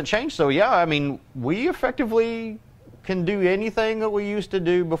really hasn't changed. So yeah, I mean, we effectively can do anything that we used to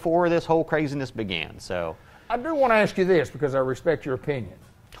do before this whole craziness began. So I do want to ask you this because I respect your opinion.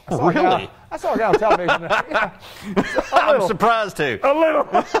 Really? I saw a guy on television. I'm surprised too. A little.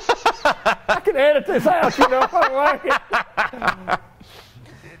 I can edit this out, I like it.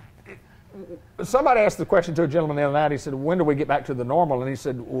 Somebody asked the question to a gentleman the other night. He said, when do we get back to the normal? And he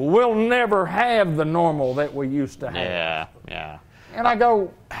said, we'll never have the normal that we used to have. Yeah. And I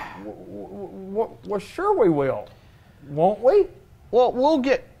go, well, sure we will. Won't we? Well, we'll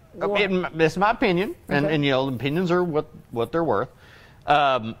get, it's my opinion, and opinions are what they're worth.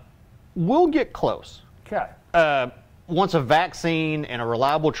 We'll get close. Okay. Once a vaccine and a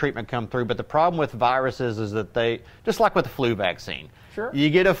reliable treatment come through, but the problem with viruses is that they, just like with the flu vaccine, Sure. you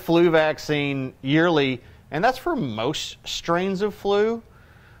get a flu vaccine yearly, and that's for most strains of flu.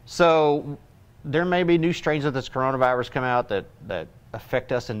 So there may be new strains of this coronavirus come out that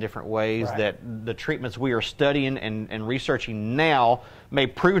affect us in different ways, Right. that the treatments we are studying and researching now may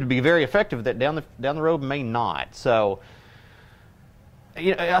prove to be very effective, that down the road may not. So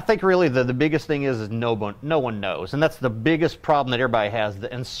I think really the biggest thing is no one knows, and that's the biggest problem that everybody has: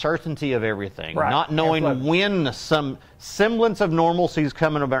 the uncertainty of everything, Right. not knowing Absolutely. when some semblance of normalcy is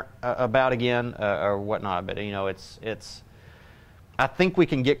coming about again or whatnot. But it's I think we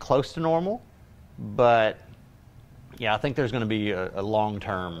can get close to normal, but yeah, I think there's going to be a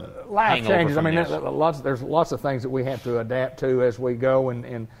long-term Life hangover changes. I from mean, this. there's lots of things that we have to adapt to as we go,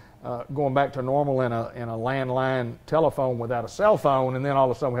 and going back to normal in a landline telephone without a cell phone, and then all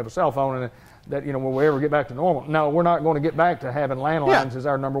of a sudden we have a cell phone, and that will we ever get back to normal? No, we're not going to get back to having landlines as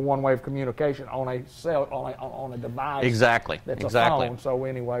our number one way of communication on a device. Exactly. That's Exactly. a phone. So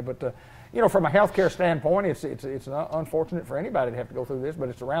anyway, but from a healthcare standpoint, it's unfortunate for anybody to have to go through this, but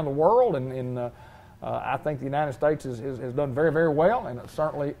it's around the world, and I think the United States has done very, very well, and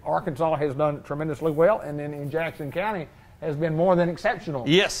certainly Arkansas has done tremendously well, and then in Jackson County has been more than exceptional.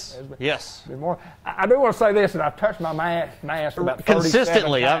 Yes. Been more. I do want to say this, that I've touched my mask about 37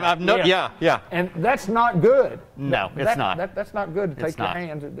 consistently. times. I've noticed. Yeah. And that's not good. No, it's not. That's not good to It's take your not.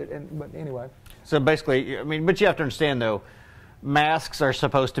 hands. But anyway. So basically, I mean, but you have to understand though, masks are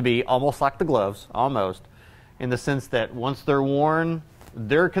supposed to be almost like the gloves, almost, in the sense that once they're worn,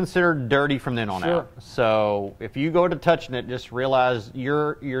 they're considered dirty from then on out. So if you go to touching it, just realize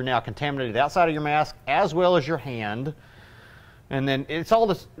you're now contaminated outside of your mask as well as your hand. And then it's all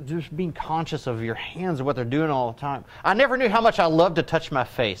this, just being conscious of your hands and what they're doing all the time. I never knew how much I loved to touch my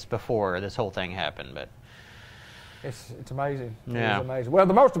face before this whole thing happened, but it's amazing. Yeah. It's amazing. Well,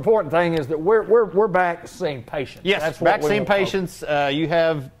 the most important thing is that we're back seeing patients. Yes, that's back seeing patients. You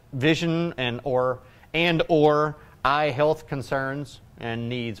have vision and or eye health concerns and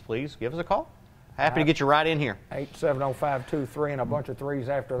needs, please give us a call. Happy to get you right in here. 870-523 and a bunch of threes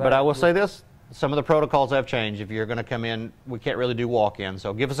after that. But I will say this. Some of the protocols have changed. If you're going to come in, we can't really do walk-in.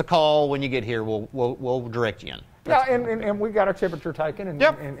 So give us a call when you get here. We'll direct you in. Yeah, and we got our temperature taken, and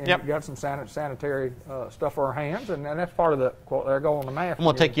you got some sanitary stuff for our hands, and that's part of the quote. There go on the mask. I'm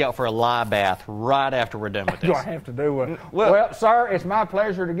going to take you out for a lie bath right after we're done with this. Do I have to do it? Well, sir, it's my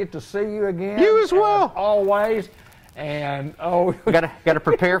pleasure to get to see you again. You as well. As always. And got to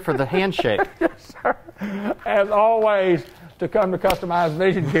prepare for the handshake. Yes, sir. As always, to come to Customized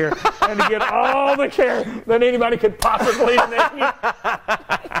Vision Care and to get all the care that anybody could possibly need.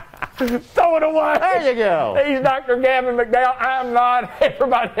 Throw it away. There you go. He's Dr. Gavin McDowell. I'm not.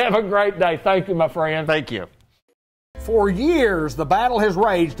 Everybody have a great day. Thank you, my friend. Thank you. For years, the battle has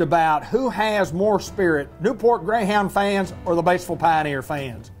raged about who has more spirit, Newport Greyhound fans or the Batesville Pioneer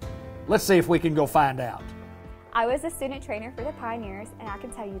fans. Let's see if we can go find out. I was a student trainer for the Pioneers, and I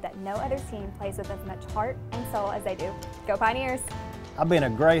can tell you that no other team plays with as much heart and soul as they do. Go Pioneers! I've been a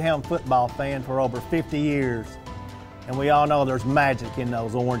Greyhound football fan for over 50 years, and we all know there's magic in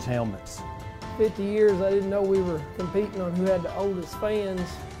those orange helmets. 50 years, I didn't know we were competing on who had the oldest fans.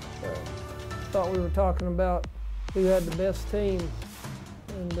 Thought we were talking about who had the best team.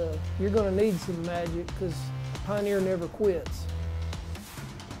 And you're going to need some magic because Pioneer never quits.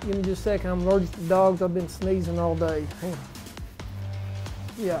 Give me just a second. I'm allergic to dogs. I've been sneezing all day.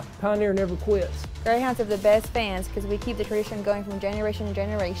 Yeah, Pioneer never quits. Greyhounds have the best fans because we keep the tradition going from generation to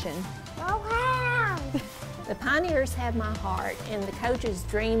generation. The Pioneers have my heart, and the coaches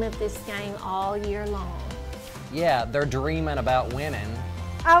dream of this game all year long. Yeah, they're dreaming about winning.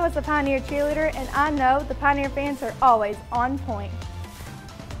 I was a Pioneer cheerleader, and I know the Pioneer fans are always on point.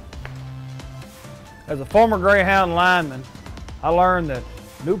 As a former Greyhound lineman, I learned that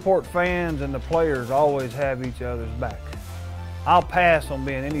Newport fans and the players always have each other's back. I'll pass on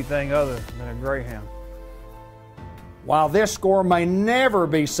being anything other than a Greyhound. While this score may never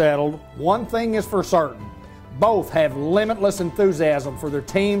be settled, one thing is for certain. Both have limitless enthusiasm for their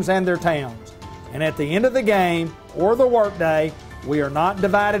teams and their towns. And at the end of the game or the workday, we are not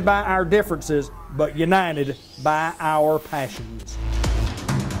divided by our differences, but united by our passions.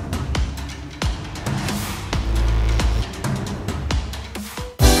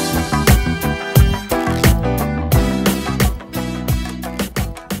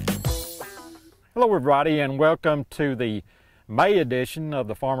 Hello everybody and welcome to the May edition of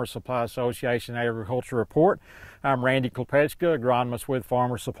the Farmer Supply Association Agriculture Report. I'm Randy Klepechka, agronomist with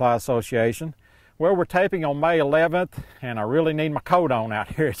Farmer Supply Association. Well, we're taping on May 11th and I really need my coat on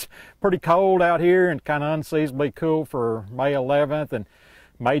out here. It's pretty cold out here and kind of unseasonably cool for May 11th, and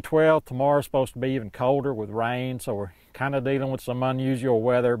May 12th, tomorrow's supposed to be even colder with rain, so we're kind of dealing with some unusual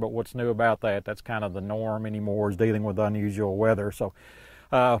weather. But what's new about that? That's kind of the norm anymore, is dealing with unusual weather. So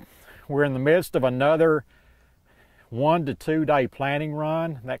we're in the midst of another 1 to 2 day planting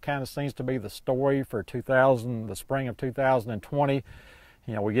run. That kind of seems to be the story for the spring of 2020.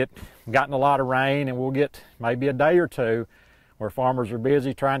 You know, gotten a lot of rain, and we'll get maybe a day or two where farmers are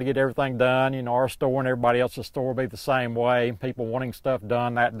busy trying to get everything done. You know, our store and everybody else's store will be the same way. People wanting stuff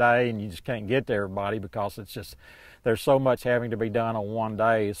done that day, and you just can't get to everybody because it's just, there's so much having to be done on one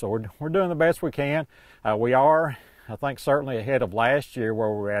day. So we're doing the best we can. We are, I think, certainly ahead of last year where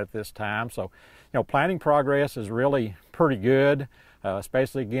we were at this time. So, you know, planting progress is really pretty good,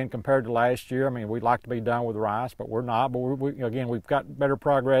 especially again compared to last year. I mean, we'd like to be done with rice, but we're not. But again, we've got better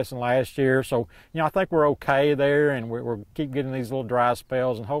progress than last year. So, you know, I think we're okay there, and we're keep getting these little dry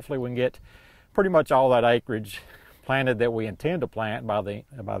spells, and hopefully we can get pretty much all that acreage planted that we intend to plant by the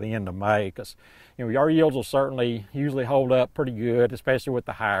end of May, because you know, our yields will usually hold up pretty good, especially with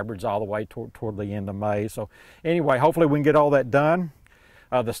the hybrids all the way toward the end of May. So anyway, hopefully we can get all that done.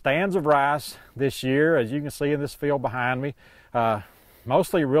 The stands of rice this year, as you can see in this field behind me,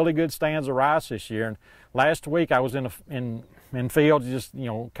 mostly really good stands of rice this year. And last week I was in fields just, you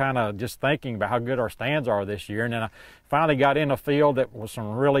know, kind of just thinking about how good our stands are this year. And then I finally got in a field that was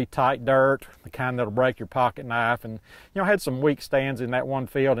some really tight dirt, the kind that'll break your pocket knife. And, you know, I had some weak stands in that one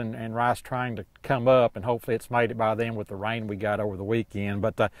field, and rice trying to come up, and hopefully it's made it by then with the rain we got over the weekend.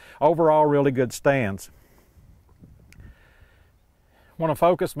 But overall, really good stands. Want to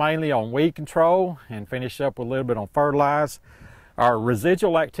focus mainly on weed control and finish up with a little bit on fertilize. Our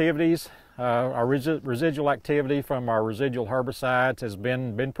residual activities, residual activity from our residual herbicides has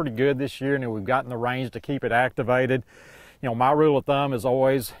been pretty good this year, and we've gotten the range to keep it activated. You know, my rule of thumb is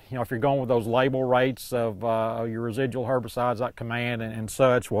always, you know, if you're going with those label rates of your residual herbicides like Command and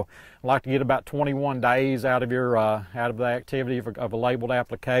such, well, I like to get about 21 days out of your out of the activity of a labeled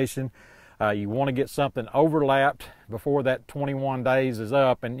application. You want to get something overlapped before that 21 days is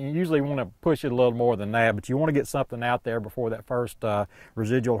up, and you usually want to push it a little more than that, but you want to get something out there before that first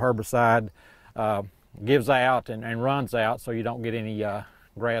residual herbicide gives out and runs out, so you don't get any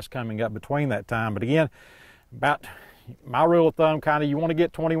grass coming up between that time. But again, about my rule of thumb, kind of, you want to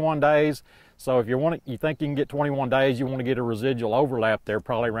get 21 days. So if you think you can get 21 days, you want to get a residual overlap there,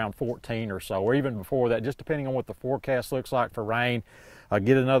 probably around 14 or so, or even before that, just depending on what the forecast looks like for rain.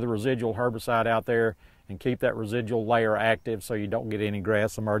 Get another residual herbicide out there and keep that residual layer active so you don't get any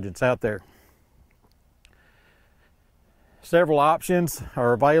grass emergence out there. Several options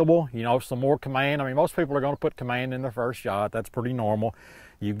are available. You know, some more Command. I mean, most people are going to put Command in their first shot. That's pretty normal.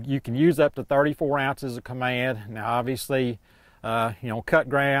 You can use up to 34 ounces of Command. Now, obviously, you know, cut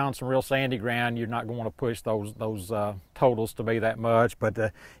ground, some real sandy ground, you're not going to push those totals to be that much. But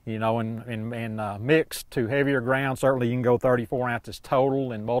you know, in mixed to heavier ground, certainly you can go 34 ounces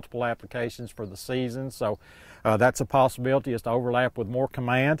total in multiple applications for the season. So that's a possibility, is to overlap with more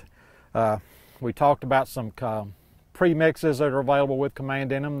Command. We talked about some pre-mixes that are available with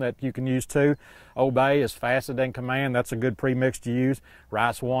Command in them that you can use too. Obey is Facet and Command. That's a good pre-mix to use.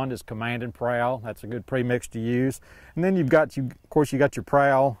 Rice One is Command and Prowl. That's a good pre-mix to use. And then of course, you got your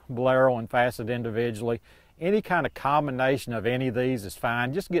Prowl, Bolero, and Facet individually. Any kind of combination of any of these is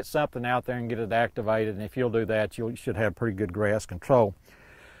fine. Just get something out there and get it activated, and if you'll do that, you should have pretty good grass control.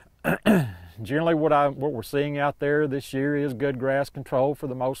 Generally, what we're seeing out there this year is good grass control for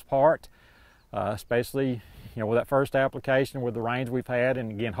the most part, especially, you know, with that first application, with the rains we've had,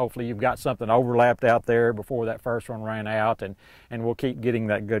 and again, hopefully you've got something overlapped out there before that first one ran out, and we'll keep getting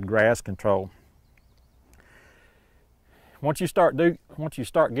that good grass control. Once you start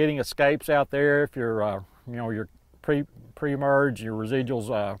getting escapes out there, if you're you know, your pre-emerge, your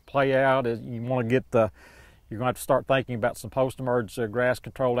residuals play out, you want to get you're going to have to start thinking about some post-emerge grass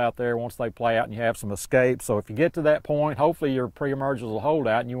control out there once they play out and you have some escapes. So if you get to that point, hopefully your pre-emerges will hold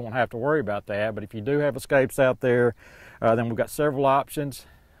out and you won't have to worry about that. But if you do have escapes out there, then we've got several options.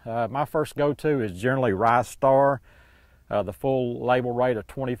 My first go-to is generally Rice Star, the full label rate of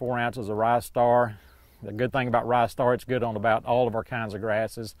 24 ounces of Rice Star. The good thing about Rice Star, it's good on about all of our kinds of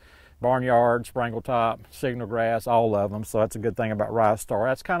grasses. Barnyard, Springletop, Signal grass, all of them. So that's a good thing about Rice Star.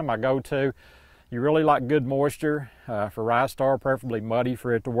 That's kind of my go-to. You really like good moisture for Rice Star, preferably muddy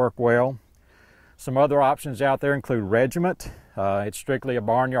for it to work well. Some other options out there include Regiment. It's strictly a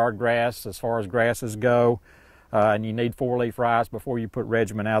barnyard grass as far as grasses go, and you need 4-leaf rice before you put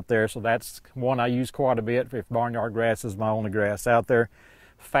Regiment out there. So that's one I use quite a bit if barnyard grass is my only grass out there.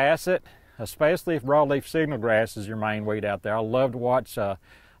 Facet, especially if broadleaf signal grass is your main weed out there. I love to watch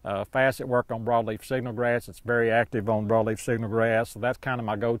Facet work on broadleaf signal grass. It's very active on broadleaf signal grass, so that's kind of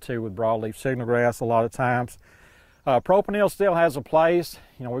my go-to with broadleaf signal grass a lot of times. Propanil still has a place.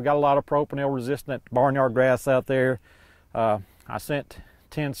 You know, we've got a lot of propanil resistant barnyard grass out there. I sent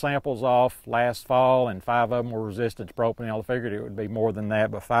 10 samples off last fall, and 5 of them were resistant to propanil. I figured it would be more than that,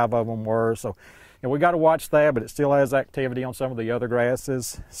 but 5 of them were. So, you know, we got to watch that, but it still has activity on some of the other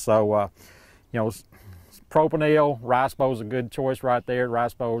grasses. So, you know, propanil, Rice Bow is a good choice right there.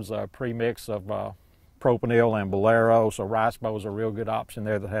 Rice Bow is a pre-mix of propanil and Bolero, so Rice Bow is a real good option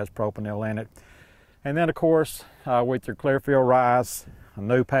there that has propanil in it. And then, of course, with your Clearfield rice, a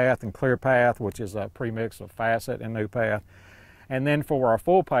New Path and Clear Path, which is a pre-mix of Facet and New Path. And then for our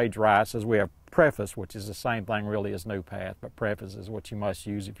full-page rices, we have Preface, which is the same thing really as New Path, but Preface is what you must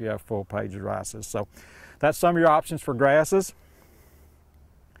use if you have full-page rices. So that's some of your options for grasses.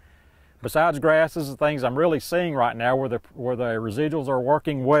 Besides grasses, the things I'm really seeing right now where the residuals are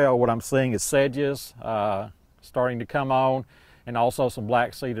working well, what I'm seeing is sedges starting to come on, and also some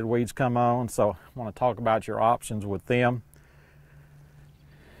black-seeded weeds come on. So I want to talk about your options with them.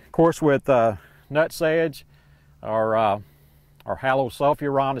 Of course, with nut sedge, our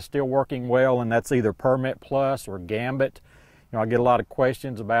halosulfuron is still working well, and that's either Permit Plus or Gambit. You know, I get a lot of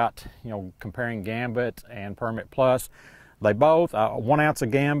questions about, you know, comparing Gambit and Permit Plus. They both, 1 ounce of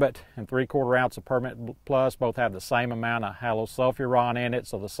Gambit and 3/4 ounce of Permit Plus, both have the same amount of halosulfuron in it,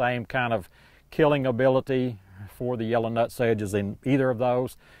 so the same kind of killing ability for the yellow nut sedges in either of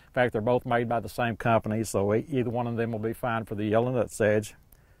those. In fact, they're both made by the same company, so either one of them will be fine for the yellow nut sedge.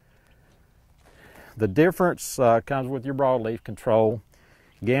 The difference comes with your broadleaf control.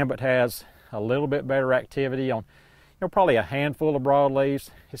 Gambit has a little bit better activity on, probably a handful of broadleaves.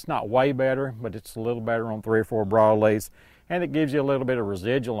 It's not way better, but it's a little better on 3 or 4 broadleaves, and it gives you a little bit of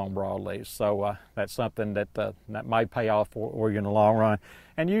residual on broadleaves. So that's something that that might pay off for you in the long run.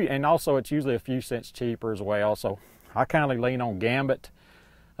 And also it's usually a few cents cheaper as well. So I kind of lean on Gambit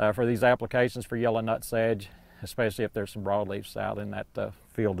for these applications for yellow nut sedge, especially if there's some broadleaves out in that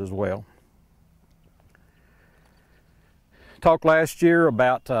field as well. Talked last year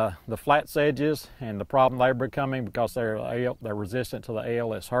about the flat sedges and the problem they were becoming because they're resistant to the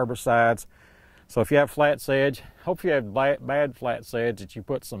ALS herbicides. So if you have flat sedge, hope you have bad flat sedge that you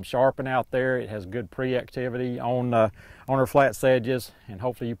put some sharpen out there. It has good pre-activity on our flat sedges, and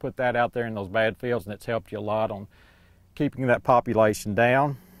hopefully you put that out there in those bad fields, and it's helped you a lot on keeping that population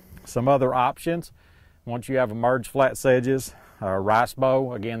down. Some other options, once you have emerged flat sedges, rice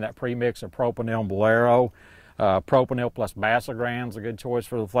bow, again that premix of propanil and bolero. Propanil plus Bassagran is a good choice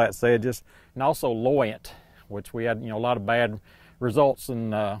for the flat sedges, and also Loyant, which we had a lot of bad results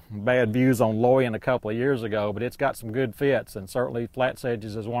and bad views on Loyant a couple of years ago, but it's got some good fits, and certainly flat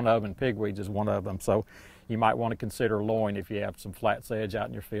sedges is one of them, and pigweeds is one of them. So you might want to consider Loyant if you have some flat sedge out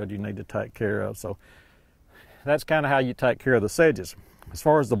in your field you need to take care of. So that's kind of how you take care of the sedges. As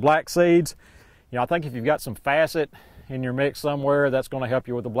far as the black seeds, I think if you've got some facet in your mix somewhere, that's going to help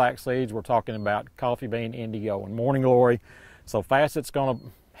you with the black seeds. We're talking about coffee bean, indigo, and morning glory. So facet's going to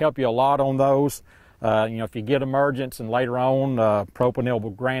help you a lot on those. If you get emergence and later on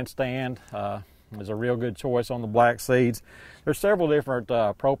propanil grandstand is a real good choice on the black seeds. There's several different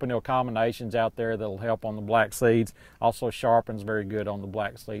propanil combinations out there that'll help on the black seeds. Also sharpen's very good on the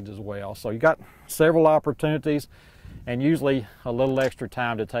black seeds as well. So you got several opportunities, and usually a little extra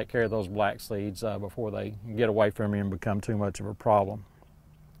time to take care of those black seeds before they get away from you and become too much of a problem.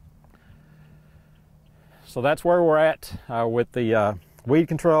 So that's where we're at with the weed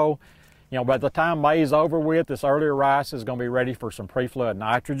control. By the time May is over with, this earlier rice is going to be ready for some pre-flood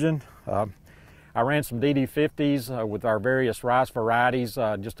nitrogen. I ran some DD50s with our various rice varieties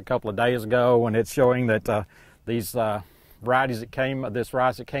just a couple of days ago, and it's showing that these varieties this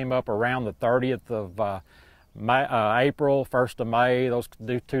rice that came up around the 30th of April, 1st of May, those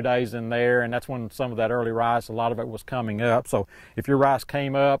 2 days in there, and that's when some of that early rice, a lot of it was coming up. So if your rice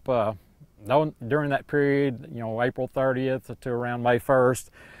came up during that period, April 30th to around May 1st,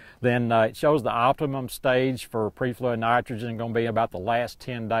 then it shows the optimum stage for pre-flood nitrogen going to be about the last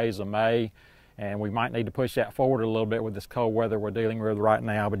 10 days of May, and we might need to push that forward a little bit with this cold weather we're dealing with right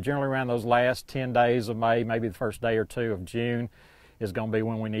now. But generally around those last 10 days of May, maybe the first day or two of June, is going to be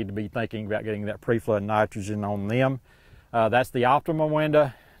when we need to be thinking about getting that pre-flood nitrogen on them. That's the optimum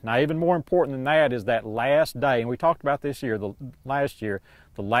window. Now, even more important than that is that last day, and we talked about this last year,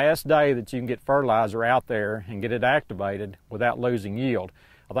 the last day that you can get fertilizer out there and get it activated without losing yield.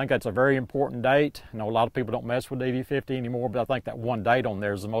 I think that's a very important date. I know a lot of people don't mess with DD50 anymore, but I think that one date on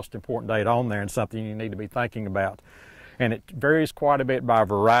there is the most important date on there and something you need to be thinking about. And it varies quite a bit by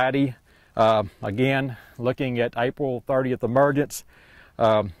variety. Again, looking at April 30th emergence,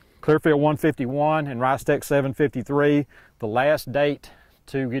 Clearfield 151 and Rice Tech 753, the last date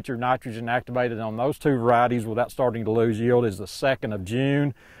to get your nitrogen activated on those two varieties without starting to lose yield is the 2nd of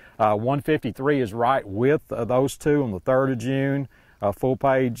June. 153 is right with those two on the 3rd of June. Full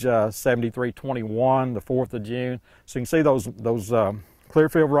page 7321, the 4th of June. So you can see those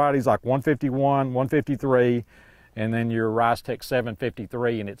Clearfield varieties like 151, 153, and then your Rice Tech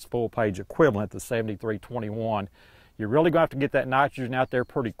 753 and its full page equivalent, the 7321. You're really going to have to get that nitrogen out there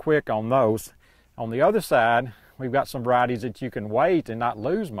pretty quick on those. On the other side, we've got some varieties that you can wait and not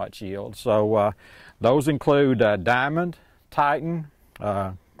lose much yield. So those include Diamond, Titan,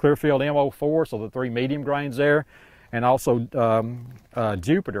 Clearfield M04, so the 3 medium grains there, and also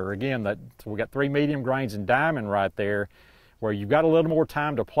Jupiter. Again, so we got 3 medium grains in Diamond right there, where you've got a little more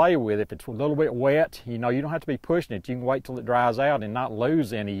time to play with. If it's a little bit wet, you don't have to be pushing it. You can wait till it dries out and not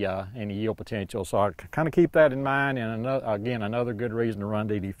lose any yield potential. So I kind of keep that in mind, and again, another good reason to run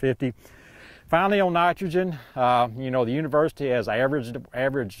DD50. Finally, on nitrogen, the university has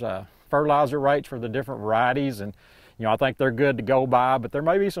average fertilizer rates for the different varieties, and I think they're good to go by, but there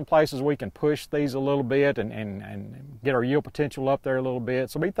may be some places we can push these a little bit and get our yield potential up there a little bit.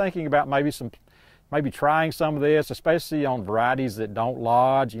 So be thinking about maybe trying some of this, especially on varieties that don't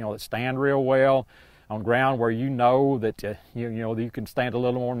lodge, that stand real well on ground where that you can stand a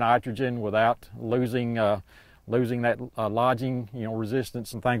little more nitrogen without losing that lodging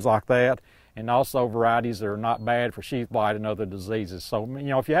resistance and things like that. And also varieties that are not bad for sheath blight and other diseases. So,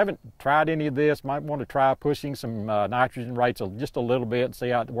 if you haven't tried any of this, might want to try pushing some nitrogen rates just a little bit and see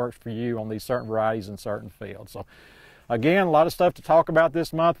how it works for you on these certain varieties in certain fields. So, Again, a lot of stuff to talk about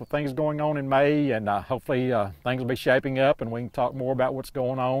this month with things going on in May, and hopefully things will be shaping up and we can talk more about what's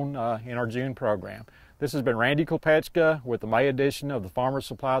going on in our June program. This has been Randy Klopeczka with the May edition of the Farmers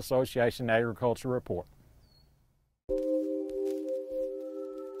Supply Association Agriculture Report.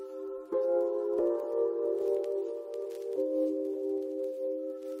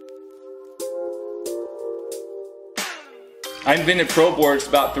 I invented Pro Boards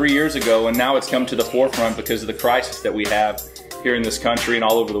about 3 years ago, and now it's come to the forefront because of the crisis that we have here in this country and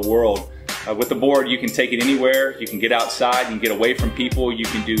all over the world. With the board, you can take it anywhere, you can get outside, you can get away from people, you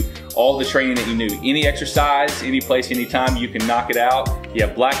can do all the training that you need. Any exercise, any place, anytime, you can knock it out. You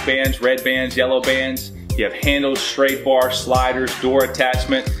have black bands, red bands, yellow bands, you have handles, straight bars, sliders, door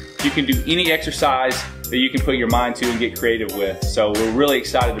attachment. You can do any exercise that you can put your mind to and get creative with. So we're really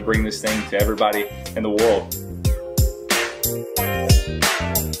excited to bring this thing to everybody in the world.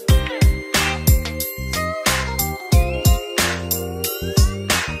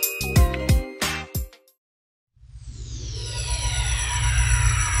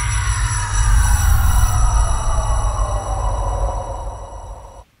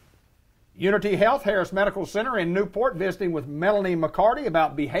 Unity Health, Harris Medical Center in Newport, visiting with Melanie McCarty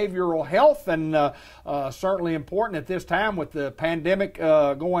about behavioral health, and certainly important at this time with the pandemic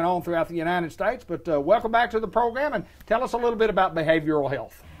going on throughout the United States. But welcome back to the program, and tell us a little bit about behavioral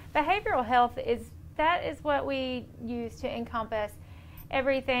health. Behavioral health is what we use to encompass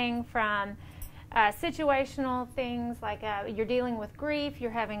everything from situational things like you're dealing with grief,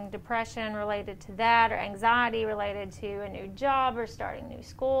 you're having depression related to that, or anxiety related to a new job or starting new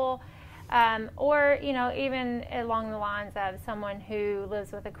school. Or, even along the lines of someone who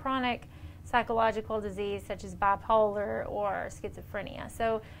lives with a chronic psychological disease such as bipolar or schizophrenia.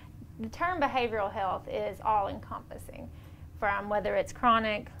 So the term behavioral health is all-encompassing, from whether it's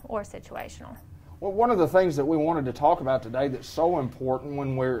chronic or situational. Well, one of the things that we wanted to talk about today that's so important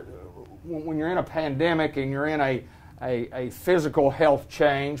when you're in a pandemic and you're in a physical health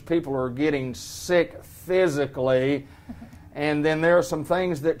change, people are getting sick physically. And then there are some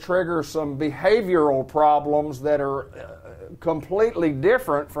things that trigger some behavioral problems that are completely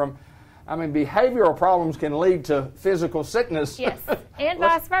different from, behavioral problems can lead to physical sickness. Yes, and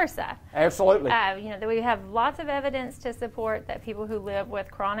vice versa. Absolutely. We have lots of evidence to support that people who live with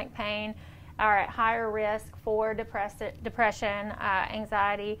chronic pain are at higher risk for depression,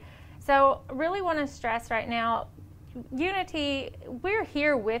 anxiety. So really want to stress right now, Unity, we're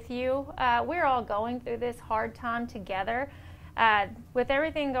here with you. We're all going through this hard time together. With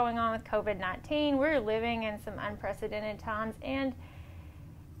everything going on with COVID-19, we're living in some unprecedented times, and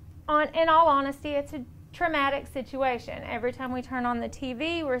in all honesty, it's a traumatic situation. Every time we turn on the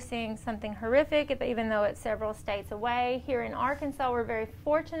TV, we're seeing something horrific, even though it's several states away. Here in Arkansas, we're very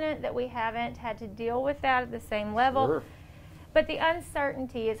fortunate that we haven't had to deal with that at the same level. Sure. But the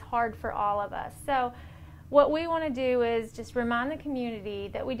uncertainty is hard for all of us. So what we want to do is just remind the community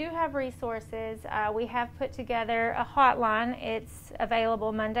that we do have resources. We have put together a hotline. It's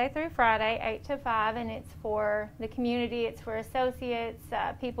available Monday through Friday, 8 to 5, and it's for the community. It's for associates,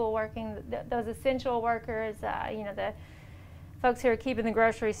 people working, those essential workers, the folks who are keeping the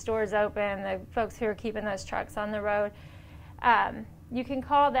grocery stores open, the folks who are keeping those trucks on the road. You can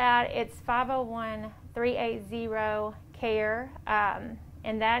call that. It's 501-380-CARE,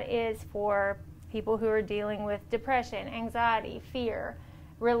 and that is for people who are dealing with depression, anxiety, fear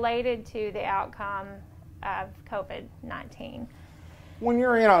related to the outcome of COVID-19. When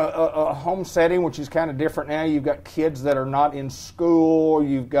you're in a home setting, which is kind of different now, you've got kids that are not in school,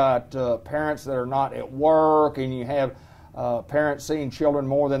 you've got parents that are not at work, and you have parents seeing children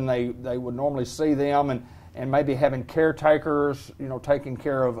more than they would normally see them, and maybe having caretakers, taking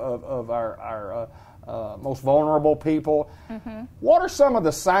care of our most vulnerable people. Mm-hmm. What are some of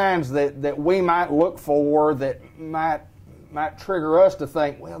the signs that we might look for that might trigger us to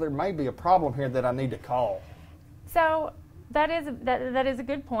think, well, there may be a problem here that I need to call? So that is a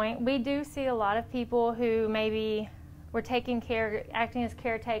good point. We do see a lot of people who maybe were acting as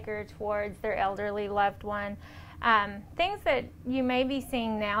caretaker towards their elderly loved one. Things that you may be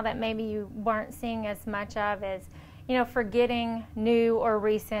seeing now that maybe you weren't seeing as much of is, forgetting new or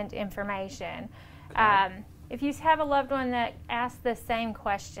recent information. If you have a loved one that asks the same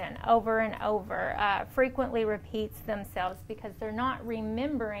question over and over, frequently repeats themselves because they're not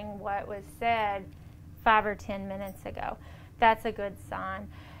remembering what was said 5 or 10 minutes ago, that's a good sign.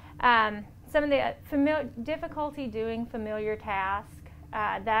 Some of the difficulty doing familiar tasks,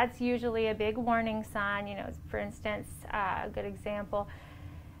 that's usually a big warning sign. For instance, a good example,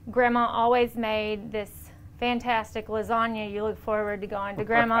 Grandma always made this fantastic lasagna you look forward to going to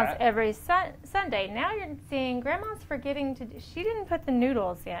Grandma's every Sunday. Now you're seeing Grandma's forgetting to, she didn't put the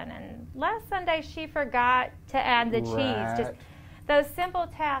noodles in, and last Sunday she forgot to add the cheese. Just those simple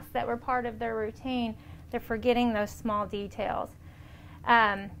tasks that were part of their routine, they're forgetting those small details.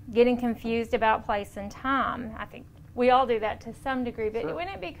 Getting confused about place and time. I think we all do that to some degree, but when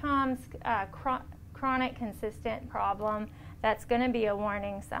it becomes a chronic, consistent problem, that's going to be a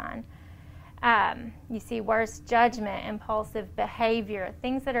warning sign. You see worse judgment, impulsive behavior,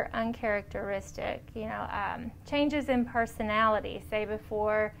 things that are uncharacteristic, changes in personality. Say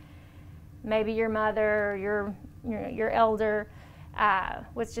before, maybe your mother or your elder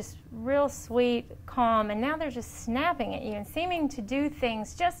was just real sweet, calm, and now they're just snapping at you and seeming to do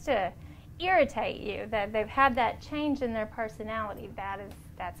things just to irritate you, that they've had that change in their personality.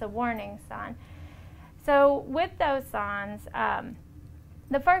 That's a warning sign. So with those signs,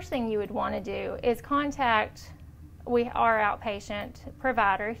 the first thing you would want to do is contact our outpatient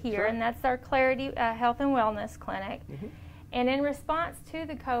provider here, and that's our Clarity Health and Wellness Clinic. And in response to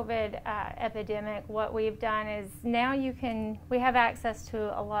the COVID epidemic, what we've done is now we have access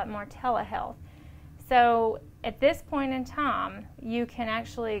to a lot more telehealth. So at this point in time, you can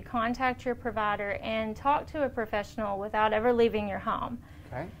actually contact your provider and talk to a professional without ever leaving your home.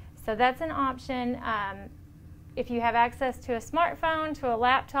 Okay. So that's an option. If you have access to a smartphone, to a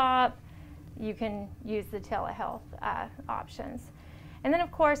laptop, you can use the telehealth options. And then,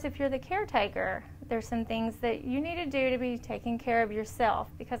 of course, if you're the caretaker, there's some things that you need to do to be taking care of yourself,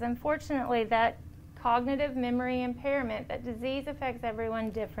 because unfortunately that cognitive memory impairment, that disease affects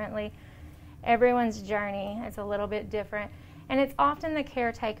everyone differently. Everyone's journey is a little bit different, and it's often the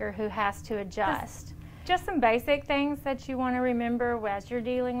caretaker who has to adjust. Just some basic things that you want to remember as you're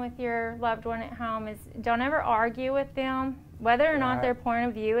dealing with your loved one at home is don't ever argue with them, whether or not their point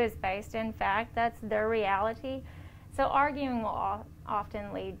of view is based in fact, that's their reality. So arguing will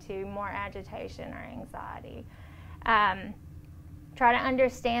often lead to more agitation or anxiety. Try to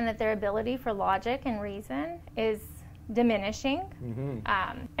understand that their ability for logic and reason is diminishing.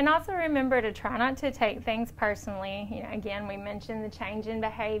 And also remember to try not to take things personally. Again, we mentioned the change in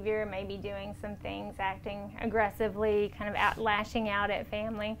behavior, maybe doing some things, acting aggressively, kind of lashing out at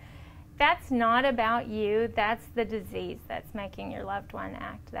family. That's not about you, that's the disease that's making your loved one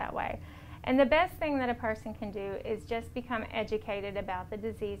act that way. And the best thing that a person can do is just become educated about the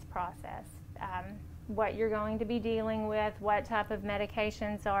disease process, what you're going to be dealing with, what type of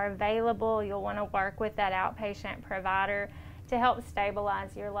medications are available. You'll want to work with that outpatient provider to help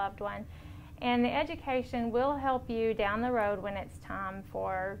stabilize your loved one. And the education will help you down the road when it's time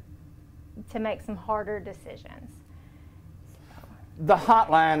to make some harder decisions. The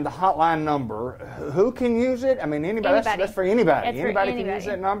hotline number, who can use it? I mean, anybody. That's for anybody. Anybody can use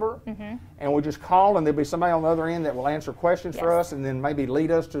that number. And we'll just call, and there'll be somebody on the other end that will answer questions for us, and then maybe lead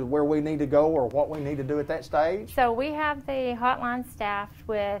us to where we need to go or what we need to do at that stage. So we have the hotline staffed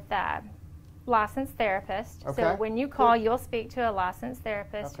with licensed therapists. So when you call, you'll speak to a licensed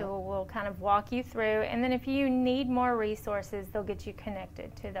therapist who will kind of walk you through, and then if you need more resources, they'll get you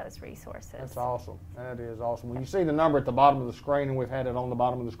connected to those resources. That's awesome. That is awesome. When you see the number at the bottom of the screen, and we've had it on the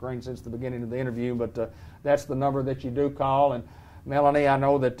bottom of the screen since the beginning of the interview, but that's the number that you do call. And Melanie, I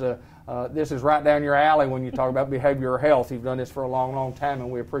know that this is right down your alley when you talk about behavioral health. You've done this for a long, long time, and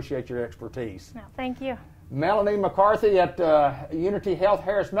we appreciate your expertise. No, thank you. Melanie McCarthy at Unity Health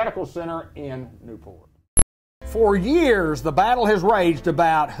Harris Medical Center in Newport. For years, the battle has raged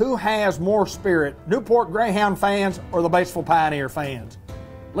about who has more spirit, Newport Greyhound fans or the Batesville Pioneer fans.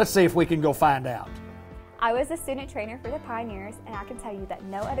 Let's see if we can go find out. I was a student trainer for the Pioneers, and I can tell you that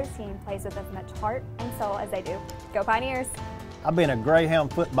no other team plays with as much heart and soul as they do. Go Pioneers! I've been a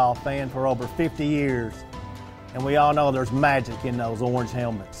Greyhound football fan for over 50 years, and we all know there's magic in those orange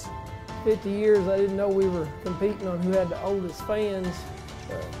helmets. 50 years, I didn't know we were competing on who had the oldest fans.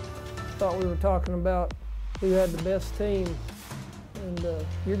 Thought we were talking about who had the best team. And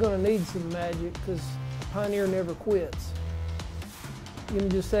you're going to need some magic because Pioneer never quits. Give me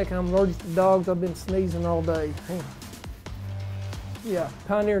just a second, I'm allergic to dogs. I've been sneezing all day. Hang on. Yeah,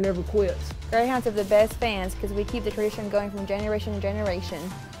 Pioneer never quits. Greyhounds have the best fans because we keep the tradition going from generation to generation.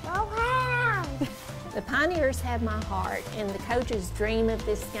 The Pioneers have my heart, and the coaches dream of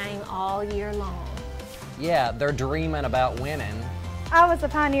this game all year long. Yeah, they're dreaming about winning. I was a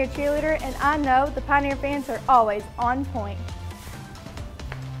Pioneer cheerleader, and I know the Pioneer fans are always on point.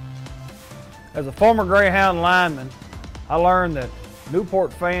 As a former Greyhound lineman, I learned that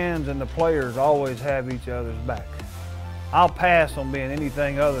Newport fans and the players always have each other's back. I'll pass on being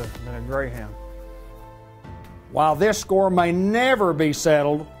anything other than a Greyhound. While this score may never be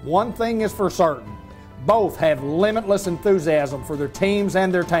settled, one thing is for certain. Both have limitless enthusiasm for their teams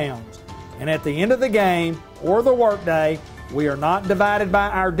and their towns. And at the end of the game or the workday, we are not divided by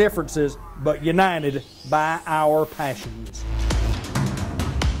our differences, but united by our passions.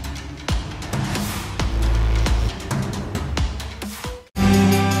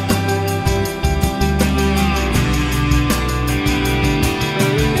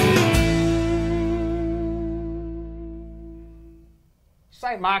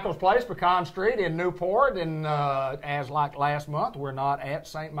 St. Michael's Place, Pecan Street in Newport, and as like last month, we're not at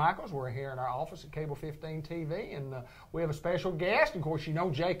St. Michael's. We're here in our office at Cable 15 TV, and we have a special guest. Of course, you know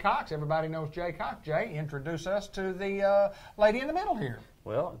Jay Cox. Everybody knows Jay Cox. Jay, introduce us to the lady in the middle here.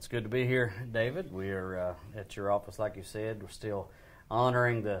 Well, it's good to be here, David. We are at your office, like you said. We're still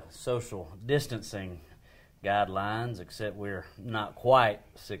honoring the social distancing guidelines, except we're not quite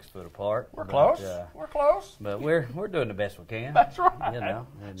 6 foot apart. We're close. We're close. But we're doing the best we can. That's right. You know,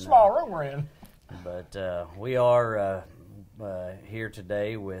 and, small room we're in. But we are here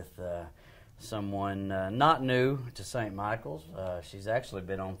today with someone not new to St. Michael's. She's actually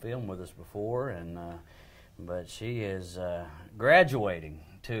been on film with us before, and but she is graduating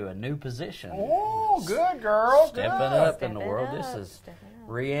to a new position. Oh, good girl. Stepping up in the world. This is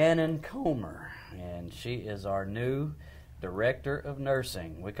Rhiannon Comer, and she is our new Director of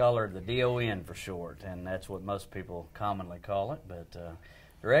Nursing. We call her the DON for short, and that's what most people commonly call it. But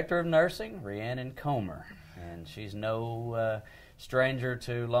Director of Nursing, Rhiannon Comer, and she's no stranger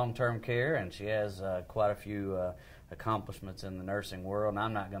to long-term care, and she has quite a few accomplishments in the nursing world. And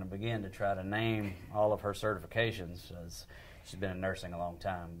I'm not going to begin to try to name all of her certifications, as she's been in nursing a long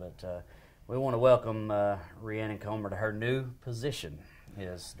time. But we want to welcome Rhiannon Comer to her new position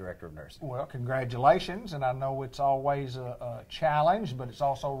as Director of Nursing. Well, congratulations, and I know it's always a challenge, but it's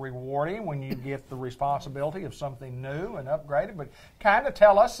also rewarding when you get the responsibility of something new and upgraded. But kind of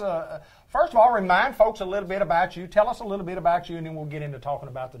tell us, first of all, remind folks a little bit about you. Tell us a little bit about you, and then we'll get into talking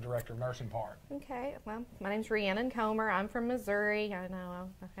about the Director of Nursing part. Okay, well, my name's Rhiannon Comer. I'm from Missouri. I know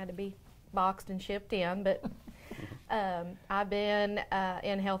I had to be boxed and shipped in, but I've been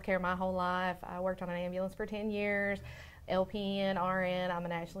in healthcare my whole life. I worked on an ambulance for 10 years. LPN, RN, I'm a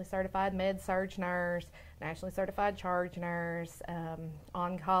nationally certified med-surg nurse, nationally certified charge nurse,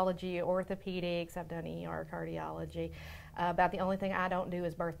 oncology, orthopedics, I've done ER, cardiology. About the only thing I don't do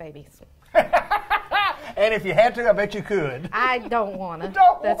is birth babies. And if you had to, I bet you could. I don't want to.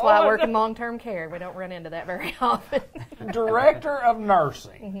 That's why I work in long-term care. We don't run into that very often. Director of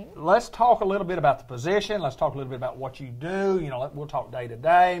Nursing. Let's talk a little bit about the position. Let's talk a little bit about what you do. You know, we'll talk day to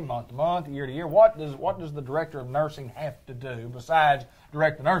day, month to month, year to year. What does the Director of Nursing have to do besides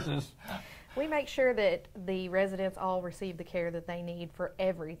direct the nurses? We make sure that the residents all receive the care that they need for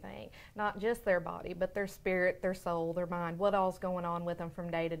everything, not just their body, but their spirit, their soul, their mind, what all's going on with them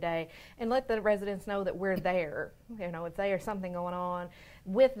from day to day, and let the residents know that we're there. You know, if there's something going on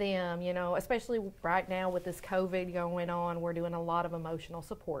with them, you know, especially right now with this COVID going on, we're doing a lot of emotional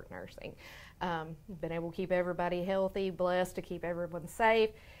support nursing. Been able to keep everybody healthy, blessed to keep everyone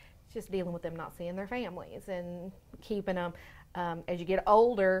safe. It's just dealing with them not seeing their families and keeping them. As you get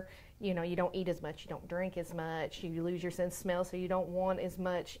older, you know, you don't eat as much, you don't drink as much, you lose your sense of smell, so you don't want as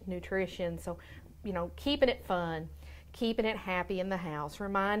much nutrition. So, you know, keeping it fun, keeping it happy in the house,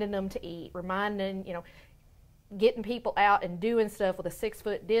 reminding them to eat, reminding, you know, getting people out and doing stuff with a 6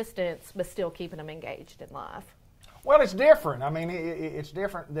 foot distance, but still keeping them engaged in life. Well, it's different. I mean, it's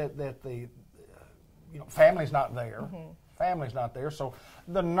different that the, you know, family's not there. Family's not there. So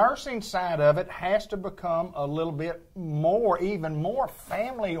the nursing side of it has to become a little bit more, even more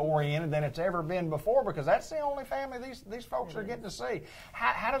family oriented than it's ever been before, because that's the only family these folks are getting to see.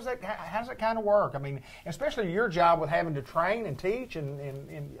 How does that kind of work? I mean, especially your job with having to train and teach,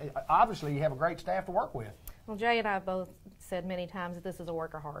 and obviously you have a great staff to work with. Well, Jay and I have both said many times that this is a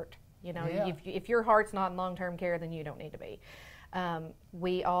work of heart. You know, if your heart's not in long-term care, then you don't need to be.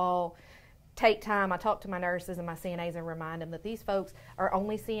 We all take time. I talk to my nurses and my CNAs and remind them that these folks are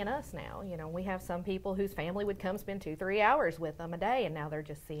only seeing us now. You know, we have some people whose family would come spend 2-3 hours with them a day, and now they're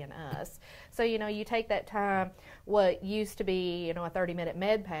just seeing us. So, you know, you take that time, what used to be, you know, a 30-minute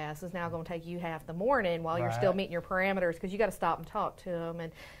med pass is now going to take you half the morning while you're still meeting your parameters, because you got to stop and talk to them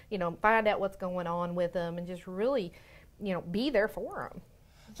and, you know, find out what's going on with them and just really, you know, be there for them.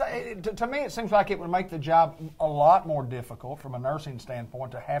 So to me, it seems like it would make the job a lot more difficult from a nursing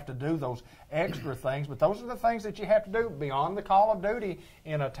standpoint to have to do those extra things. But those are the things that you have to do beyond the call of duty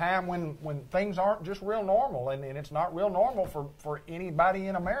in a time when things aren't just real normal. And it's not real normal for anybody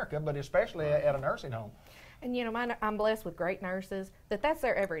in America, but especially at a nursing home. And, you know, I'm blessed with great nurses that's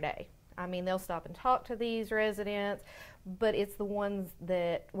their every day. I mean, they'll stop and talk to these residents, but it's the ones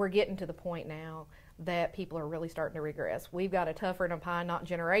that we're getting to the point now that people are really starting to regress. We've got a tougher and a pine knot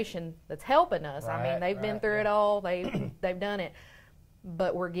generation that's helping us. I mean, they've been through it all. They've done it.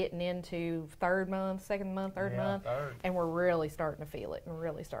 But we're getting into third month, second month, third month, and we're really starting to feel it and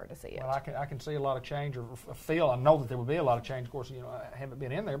really starting to see it. Well, I can see a lot of change, or feel. I know that there will be a lot of change. Of course, I haven't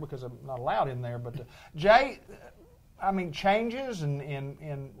been in there because I'm not allowed in there. But Jay, I mean, changes,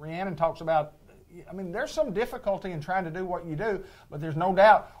 and Rhiannon talks about. I mean, there's some difficulty in trying to do what you do, but there's no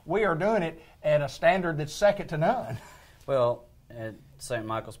doubt we are doing it at a standard that's second to none. Well, at St.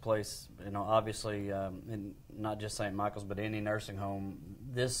 Michael's Place, obviously, and not just St. Michael's, but any nursing home,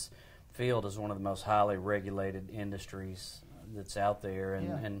 this field is one of the most highly regulated industries that's out there,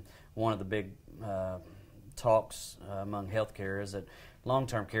 and one of the big talks among healthcare is that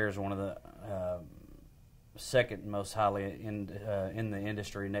long-term care is one of the second most highly in the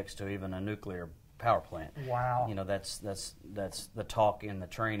industry, next to even a nuclear power plant. Wow. That's the talk in the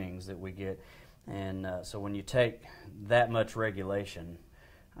trainings that we get. And so when you take that much regulation,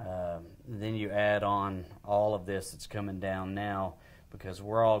 then you add on all of this that's coming down now, because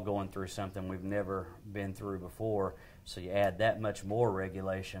we're all going through something we've never been through before. So you add that much more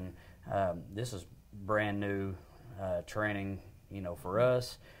regulation. This is brand new training, for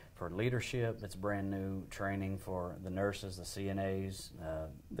us, for leadership. It's brand new training for the nurses, the CNAs,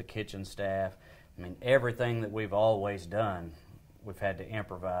 the kitchen staff. I mean, everything that we've always done, we've had to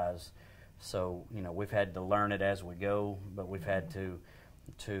improvise. So, we've had to learn it as we go, but we've had to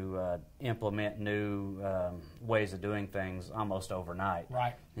implement new ways of doing things almost overnight.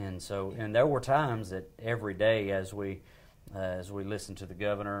 Right. And there were times that every day, as we listened to the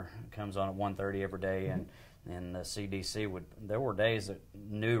governor, comes on at 1:30 every day, and the CDC there were days that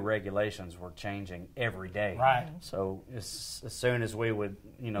new regulations were changing every day. Right. So as soon as we would,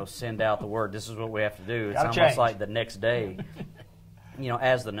 send out the word, this is what we have to do, it's Gotta almost change. like the next day,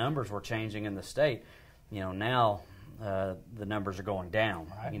 as the numbers were changing in the state, now the numbers are going down.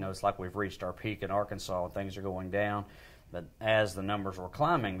 Right. It's like we've reached our peak in Arkansas and things are going down. But as the numbers were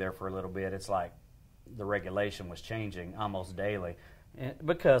climbing there for a little bit, it's like the regulation was changing almost daily.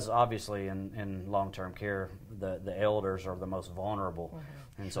 Because obviously in long-term care, the elders are the most vulnerable.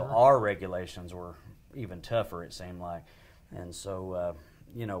 Mm-hmm. And so our regulations were even tougher, it seemed like. And so,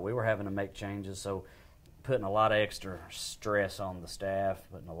 we were having to make changes. So putting a lot of extra stress on the staff,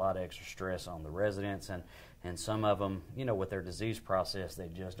 putting a lot of extra stress on the residents, and some of them, with their disease process, they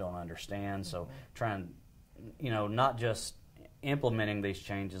just don't understand. So trying, not just implementing these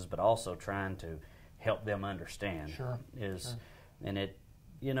changes, but also trying to help them understand. And it,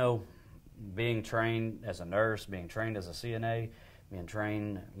 being trained as a nurse, being trained as a CNA, being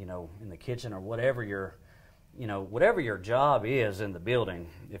trained, in the kitchen, or whatever your job is in the building.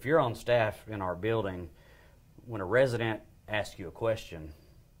 If you're on staff in our building, when a resident asks you a question,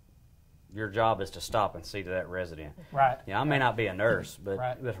 your job is to stop and see to that resident. Right. I may not be a nurse,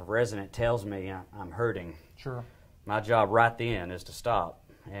 but if a resident tells me I'm hurting, my job right then is to stop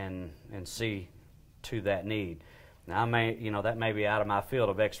and see to that need. Now, that may be out of my field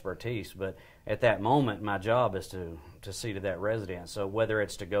of expertise, but at that moment, my job is to see to that resident. So whether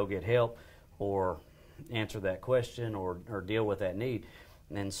it's to go get help or answer that question or deal with that need.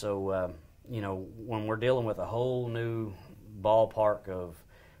 And so, when we're dealing with a whole new ballpark of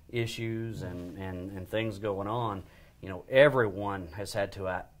issues and things going on, everyone has had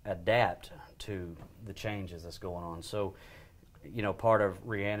to adapt to the changes that's going on. So, part of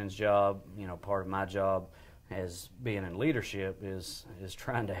Rhiannon's job, part of my job as being in leadership is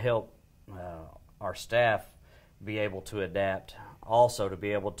trying to help our staff be able to adapt, also to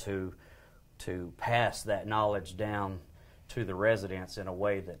be able to pass that knowledge down to the residents in a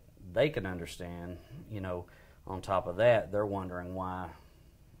way that they can understand. On top of that, they're wondering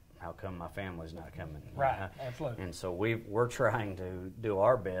how come my family's not coming? Right, absolutely. And so we're trying to do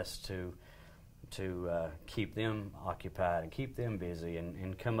our best to keep them occupied and keep them busy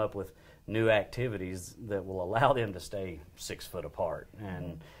and come up with new activities that will allow them to stay 6 foot apart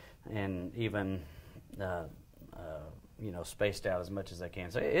and even spaced out as much as they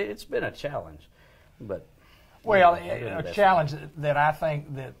can. So it's been a challenge, but a challenge that I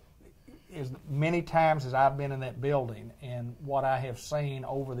think that is many times as I've been in that building and what I have seen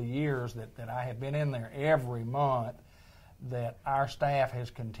over the years that I have been in there every month, that our staff has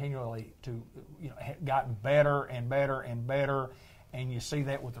continually gotten better and better and better. And you see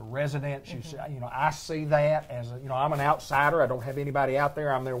that with the residents. You see, I see that as I'm an outsider. I don't have anybody out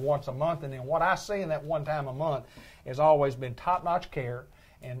there. I'm there once a month, and then what I see in that one time a month has always been top-notch care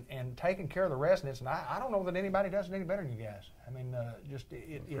and taking care of the residents. And I don't know that anybody does it any better than you guys. I mean,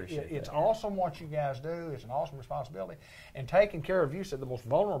 it's awesome what you guys do. It's an awesome responsibility. And taking care of, you said, the most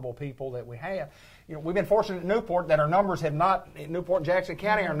vulnerable people that we have. You know, we've been fortunate at Newport that our numbers have not, in Newport and Jackson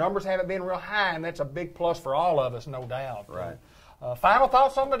County, our numbers haven't been real high, and that's a big plus for all of us, no doubt. Right. Final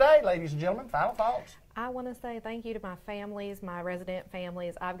thoughts on today, ladies and gentlemen? Final thoughts? I want to say thank you to my families, my resident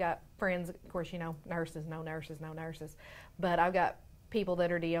families. I've got friends, of course, you know, nurses, no nurses, no nurses. But I've got people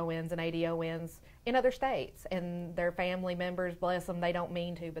that are DONs and ADONs in other states, and their family members, bless them, they don't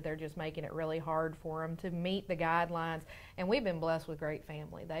mean to, but they're just making it really hard for them to meet the guidelines. And we've been blessed with great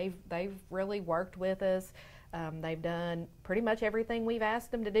family. They've really worked with us. They've done pretty much everything we've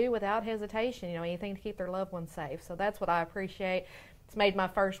asked them to do without hesitation, you know, anything to keep their loved ones safe. So that's what I appreciate. It's made my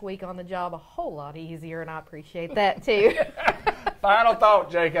first week on the job a whole lot easier, and I appreciate that too. Final thought,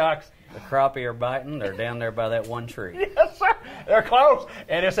 Jay Cox. The crappie are biting. They're down there by that one tree. Yes, sir. They're close,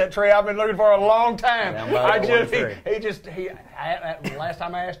 and it's that tree I've been looking for a long time. Down by that one tree. Last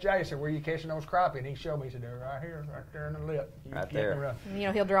time I asked Jay, I said, "Where are you catching those crappie?" And he showed me. He said, "They're right here, right there in the lip." Right there. You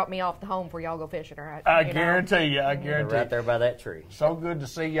know, he'll drop me off the home before y'all go fishing, all right? I guarantee you. I guarantee. Right there by that tree. So good to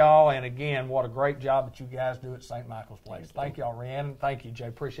see y'all, and again, what a great job that you guys do at St. Michael's Place. Thank y'all, Rhiannon. Thank you, Jay.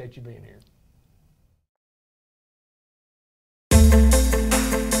 Appreciate you being here.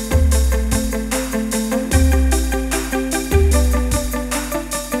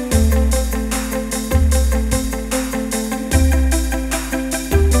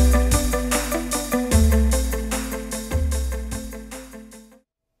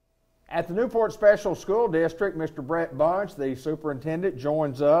 At the Newport Special School District, Mr. Brett Bunch, the superintendent,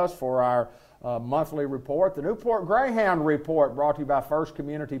 joins us for our monthly report, the Newport Greyhound Report, brought to you by First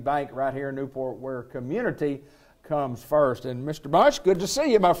Community Bank right here in Newport, where community comes first. And Mr. Bunch, good to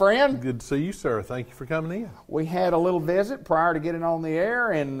see you, my friend. Good to see you, sir. Thank you for coming in. We had a little visit prior to getting on the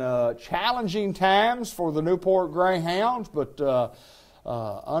air, and challenging times for the Newport Greyhounds, but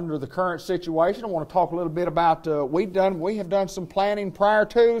under the current situation, I want to talk a little bit about we have done some planning prior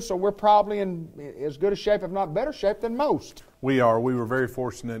to, so we're probably in as good a shape, if not better shape, than most. We are. We were very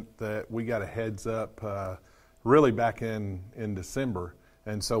fortunate that we got a heads up really back in December,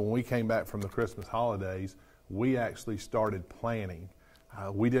 and so when we came back from the Christmas holidays, we actually started planning.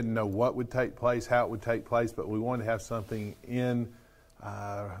 We didn't know what would take place, how it would take place, but we wanted to have something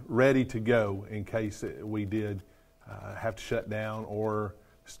ready to go in case we did have to shut down or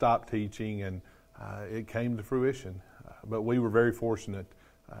stop teaching, and it came to fruition. But we were very fortunate,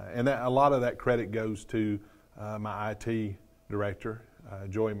 and a lot of that credit goes to my IT director,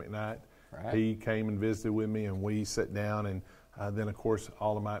 Joey McKnight. Right. He came and visited with me, and we sat down, and then of course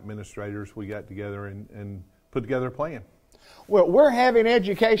all of my administrators, we got together and put together a plan. Well, we're having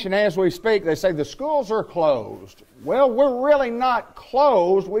education as we speak. They say the schools are closed. Well, we're really not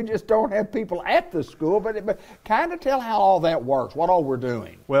closed. We just don't have people at the school. But kind of tell how all that works, what all we're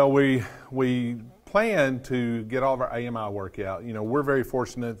doing. Well, we plan to get all of our AMI work out. You know, we're very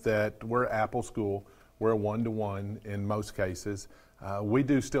fortunate that we're Apple School. We're a one-to-one in most cases. We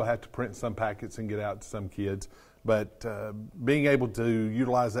do still have to print some packets and get out to some kids. But being able to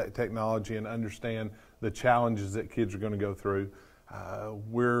utilize that technology and understand the challenges that kids are going to go through,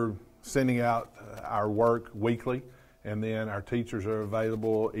 we're sending out our work weekly, and then our teachers are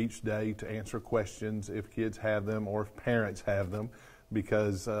available each day to answer questions if kids have them or if parents have them,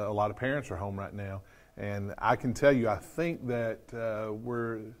 because a lot of parents are home right now. And I can tell you, I think that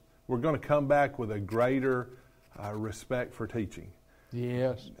we're going to come back with a greater respect for teaching.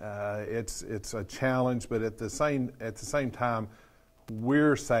 Yes, it's a challenge, but at the same time,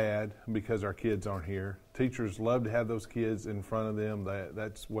 we're sad because our kids aren't here. Teachers love to have those kids in front of them.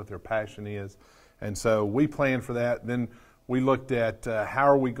 That's what their passion is, and so we planned for that. Then we looked at how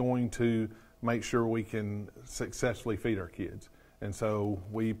are we going to make sure we can successfully feed our kids, and so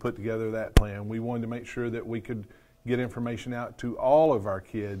we put together that plan. We wanted to make sure that we could get information out to all of our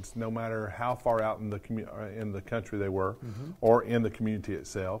kids, no matter how far out in the country they were, or in the community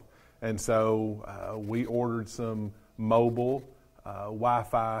itself. And so we ordered some mobile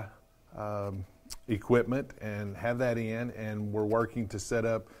Wi-Fi equipment and have that in, and we're working to set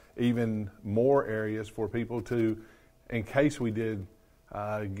up even more areas for people to, in case we did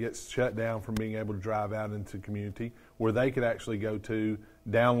get shut down from being able to drive out into the community, where they could actually go to,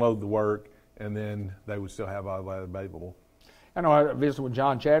 download the work, and then they would still have all that available. I know I visited with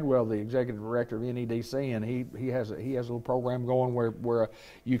John Chadwell, the executive director of NEDC, and he has a little program going where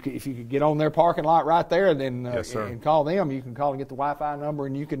if you could get on their parking lot right there, then and call them, you can call and get the Wi-Fi number,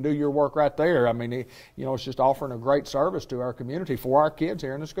 and you can do your work right there. I mean, it's just offering a great service to our community for our kids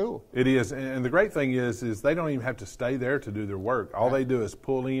here in the school. It is, and the great thing is they don't even have to stay there to do their work. All they do is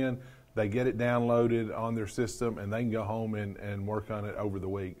pull in, they get it downloaded on their system, and they can go home and work on it over the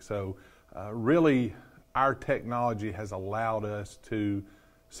week. So really, our technology has allowed us to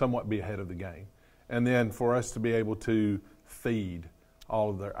somewhat be ahead of the game. And then for us to be able to feed all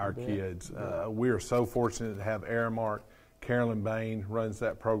of our kids. We are so fortunate to have Aramark. Carolyn Bain runs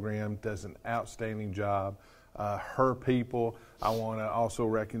that program, does an outstanding job. Her people, I want to also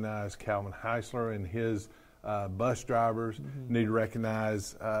recognize Calvin Heisler and his bus drivers. Need to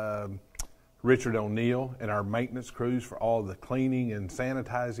recognize Richard O'Neill and our maintenance crews for all the cleaning and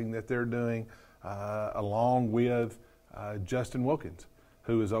sanitizing that they're doing. Along with Justin Wilkins,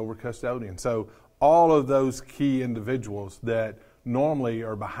 who is over custodian. So all of those key individuals that normally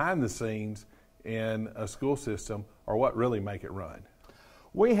are behind the scenes in a school system are what really make it run.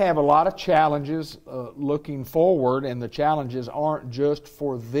 We have a lot of challenges looking forward, and the challenges aren't just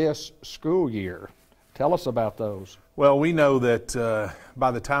for this school year. Tell us about those. Well, we know that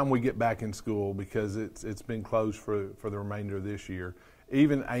by the time we get back in school, because it's been closed for the remainder of this year,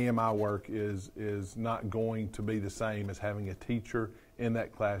 even AMI work is not going to be the same as having a teacher in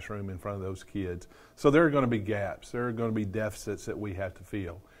that classroom in front of those kids. So there are going to be gaps. There are going to be deficits that we have to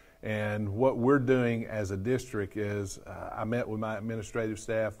fill. And what we're doing as a district is I met with my administrative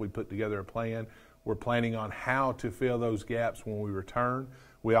staff. We put together a plan. We're planning on how to fill those gaps when we return.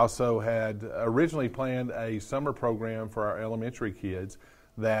 We also had originally planned a summer program for our elementary kids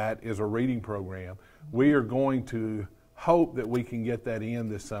that is a reading program. We are going to hope that we can get that in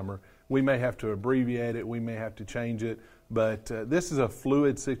this summer. We may have to abbreviate it, we may have to change it, but this is a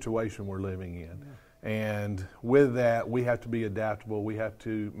fluid situation we're living in. And with that, we have to be adaptable, we have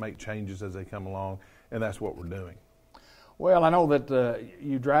to make changes as they come along, and that's what we're doing. Well, I know that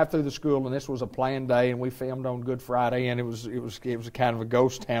you drive through the school, and this was a planned day, and we filmed on Good Friday, and it was kind of a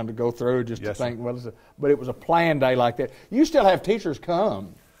ghost town to go through, just to think, but it was a planned day like that. You still have teachers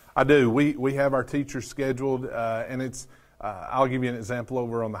come. I do. We have our teachers scheduled, and it's. I'll give you an example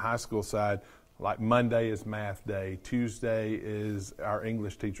over on the high school side. Like Monday is math day, Tuesday is our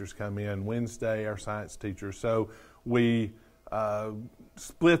English teachers come in, Wednesday our science teachers. So we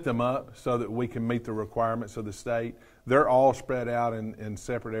split them up so that we can meet the requirements of the state. They're all spread out in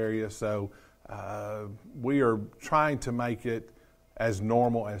separate areas, so we are trying to make it as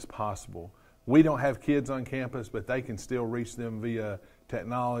normal as possible. We don't have kids on campus, but they can still reach them via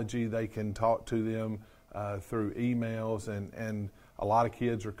technology. They can talk to them through emails, and a lot of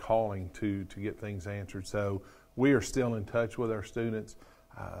kids are calling to get things answered. So we are still in touch with our students.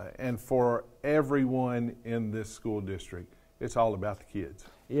 And for everyone in this school district, it's all about the kids.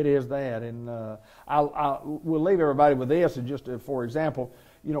 It is that, and we'll leave everybody with this. And just for example,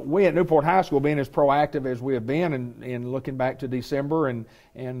 we at Newport High School, being as proactive as we have been in looking back to December and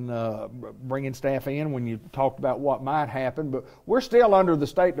bringing staff in when you talked about what might happen, but we're still under the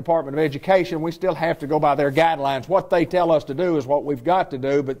State Department of Education. We still have to go by their guidelines. What they tell us to do is what we've got to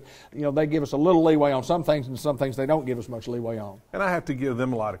do, but they give us a little leeway on some things, and some things they don't give us much leeway on. And I have to give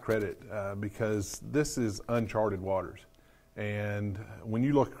them a lot of credit because this is uncharted waters. And when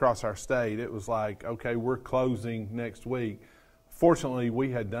you look across our state, it was like, okay, we're closing next week. Fortunately, we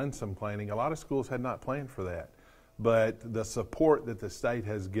had done some planning. A lot of schools had not planned for that. But the support that the state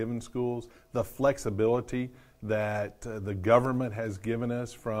has given schools, the flexibility that the government has given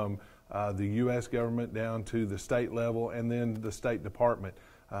us, from the U.S. government down to the state level and then the State Department,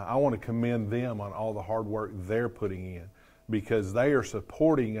 I want to commend them on all the hard work they're putting in, because they are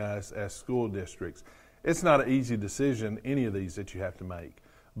supporting us as school districts. It's not an easy decision, any of these that you have to make.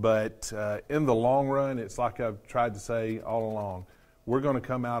 But in the long run, it's like I've tried to say all along, we're going to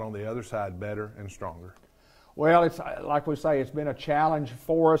come out on the other side better and stronger. Well, it's like we say, it's been a challenge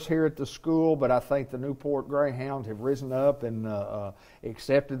for us here at the school, but I think the Newport Greyhounds have risen up and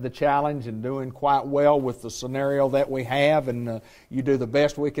accepted the challenge and doing quite well with the scenario that we have, and you do the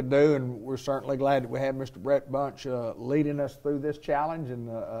best we can do, and we're certainly glad that we have Mr. Brett Bunch leading us through this challenge and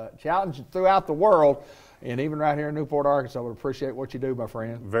challenge throughout the world. And even right here in Newport, Arkansas, we appreciate what you do, my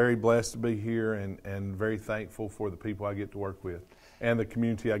friend. Very blessed to be here and very thankful for the people I get to work with and the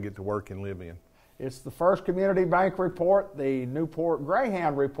community I get to work and live in. It's the First Community Bank Report, the Newport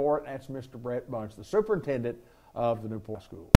Greyhound Report. That's Mr. Brett Bunch, the superintendent of the Newport School.